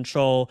Control.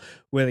 Control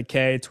with a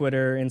K.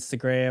 Twitter,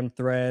 Instagram,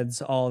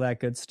 Threads, all that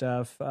good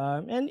stuff.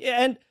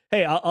 And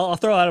hey, I'll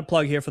throw out a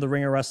plug here for the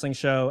Ringer Wrestling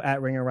Show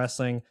at Ringer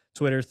Wrestling,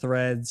 Twitter,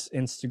 Threads,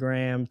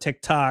 Instagram,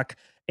 TikTok,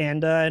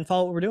 and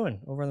follow what we're doing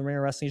over on the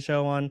Ringer Wrestling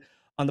Show on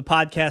the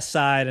podcast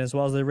side, as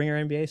well as the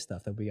Ringer NBA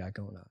stuff that we got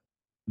going on.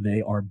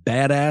 They are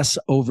badass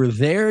over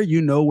there.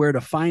 You know where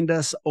to find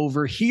us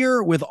over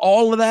here. With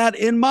all of that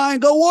in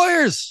mind, go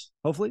Warriors!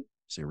 Hopefully,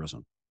 see you real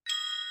soon.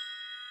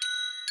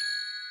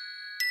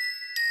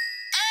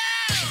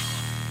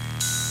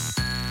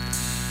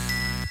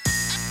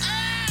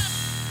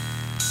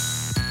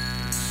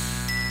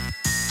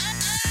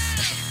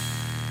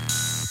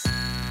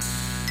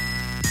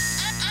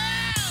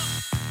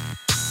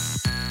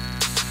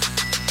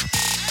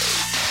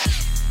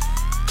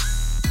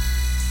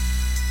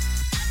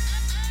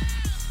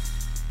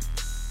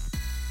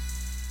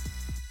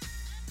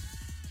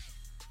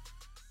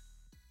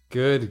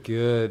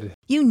 Good.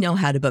 You know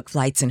how to book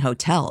flights and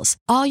hotels.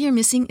 All you're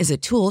missing is a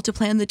tool to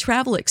plan the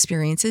travel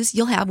experiences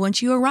you'll have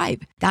once you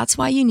arrive. That's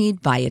why you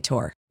need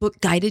Viator. Book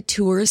guided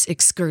tours,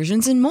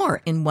 excursions, and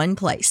more in one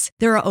place.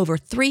 There are over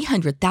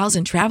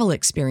 300,000 travel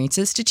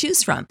experiences to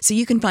choose from, so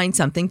you can find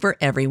something for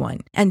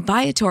everyone. And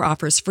Viator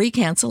offers free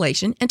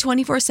cancellation and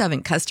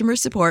 24/7 customer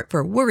support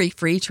for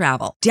worry-free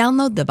travel.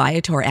 Download the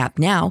Viator app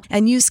now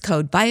and use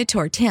code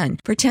Viator10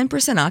 for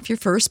 10% off your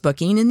first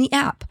booking in the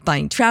app.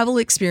 Find travel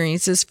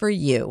experiences for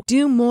you.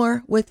 Do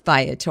more with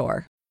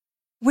Viator.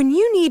 When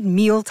you need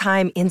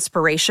mealtime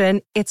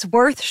inspiration, it's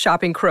worth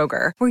shopping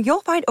Kroger, where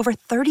you'll find over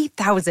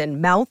 30,000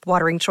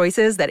 mouth-watering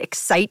choices that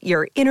excite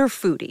your inner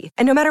foodie.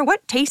 And no matter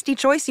what tasty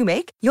choice you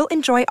make, you'll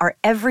enjoy our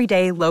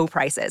everyday low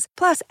prices,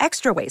 plus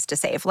extra ways to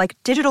save, like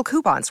digital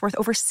coupons worth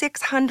over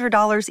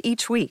 $600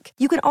 each week.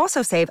 You can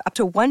also save up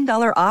to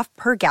 $1 off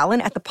per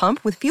gallon at the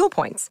pump with fuel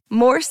points.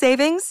 More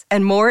savings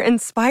and more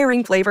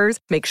inspiring flavors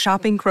make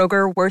shopping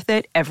Kroger worth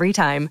it every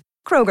time.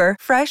 Kroger,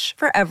 fresh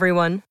for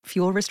everyone.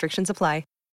 Fuel restrictions apply.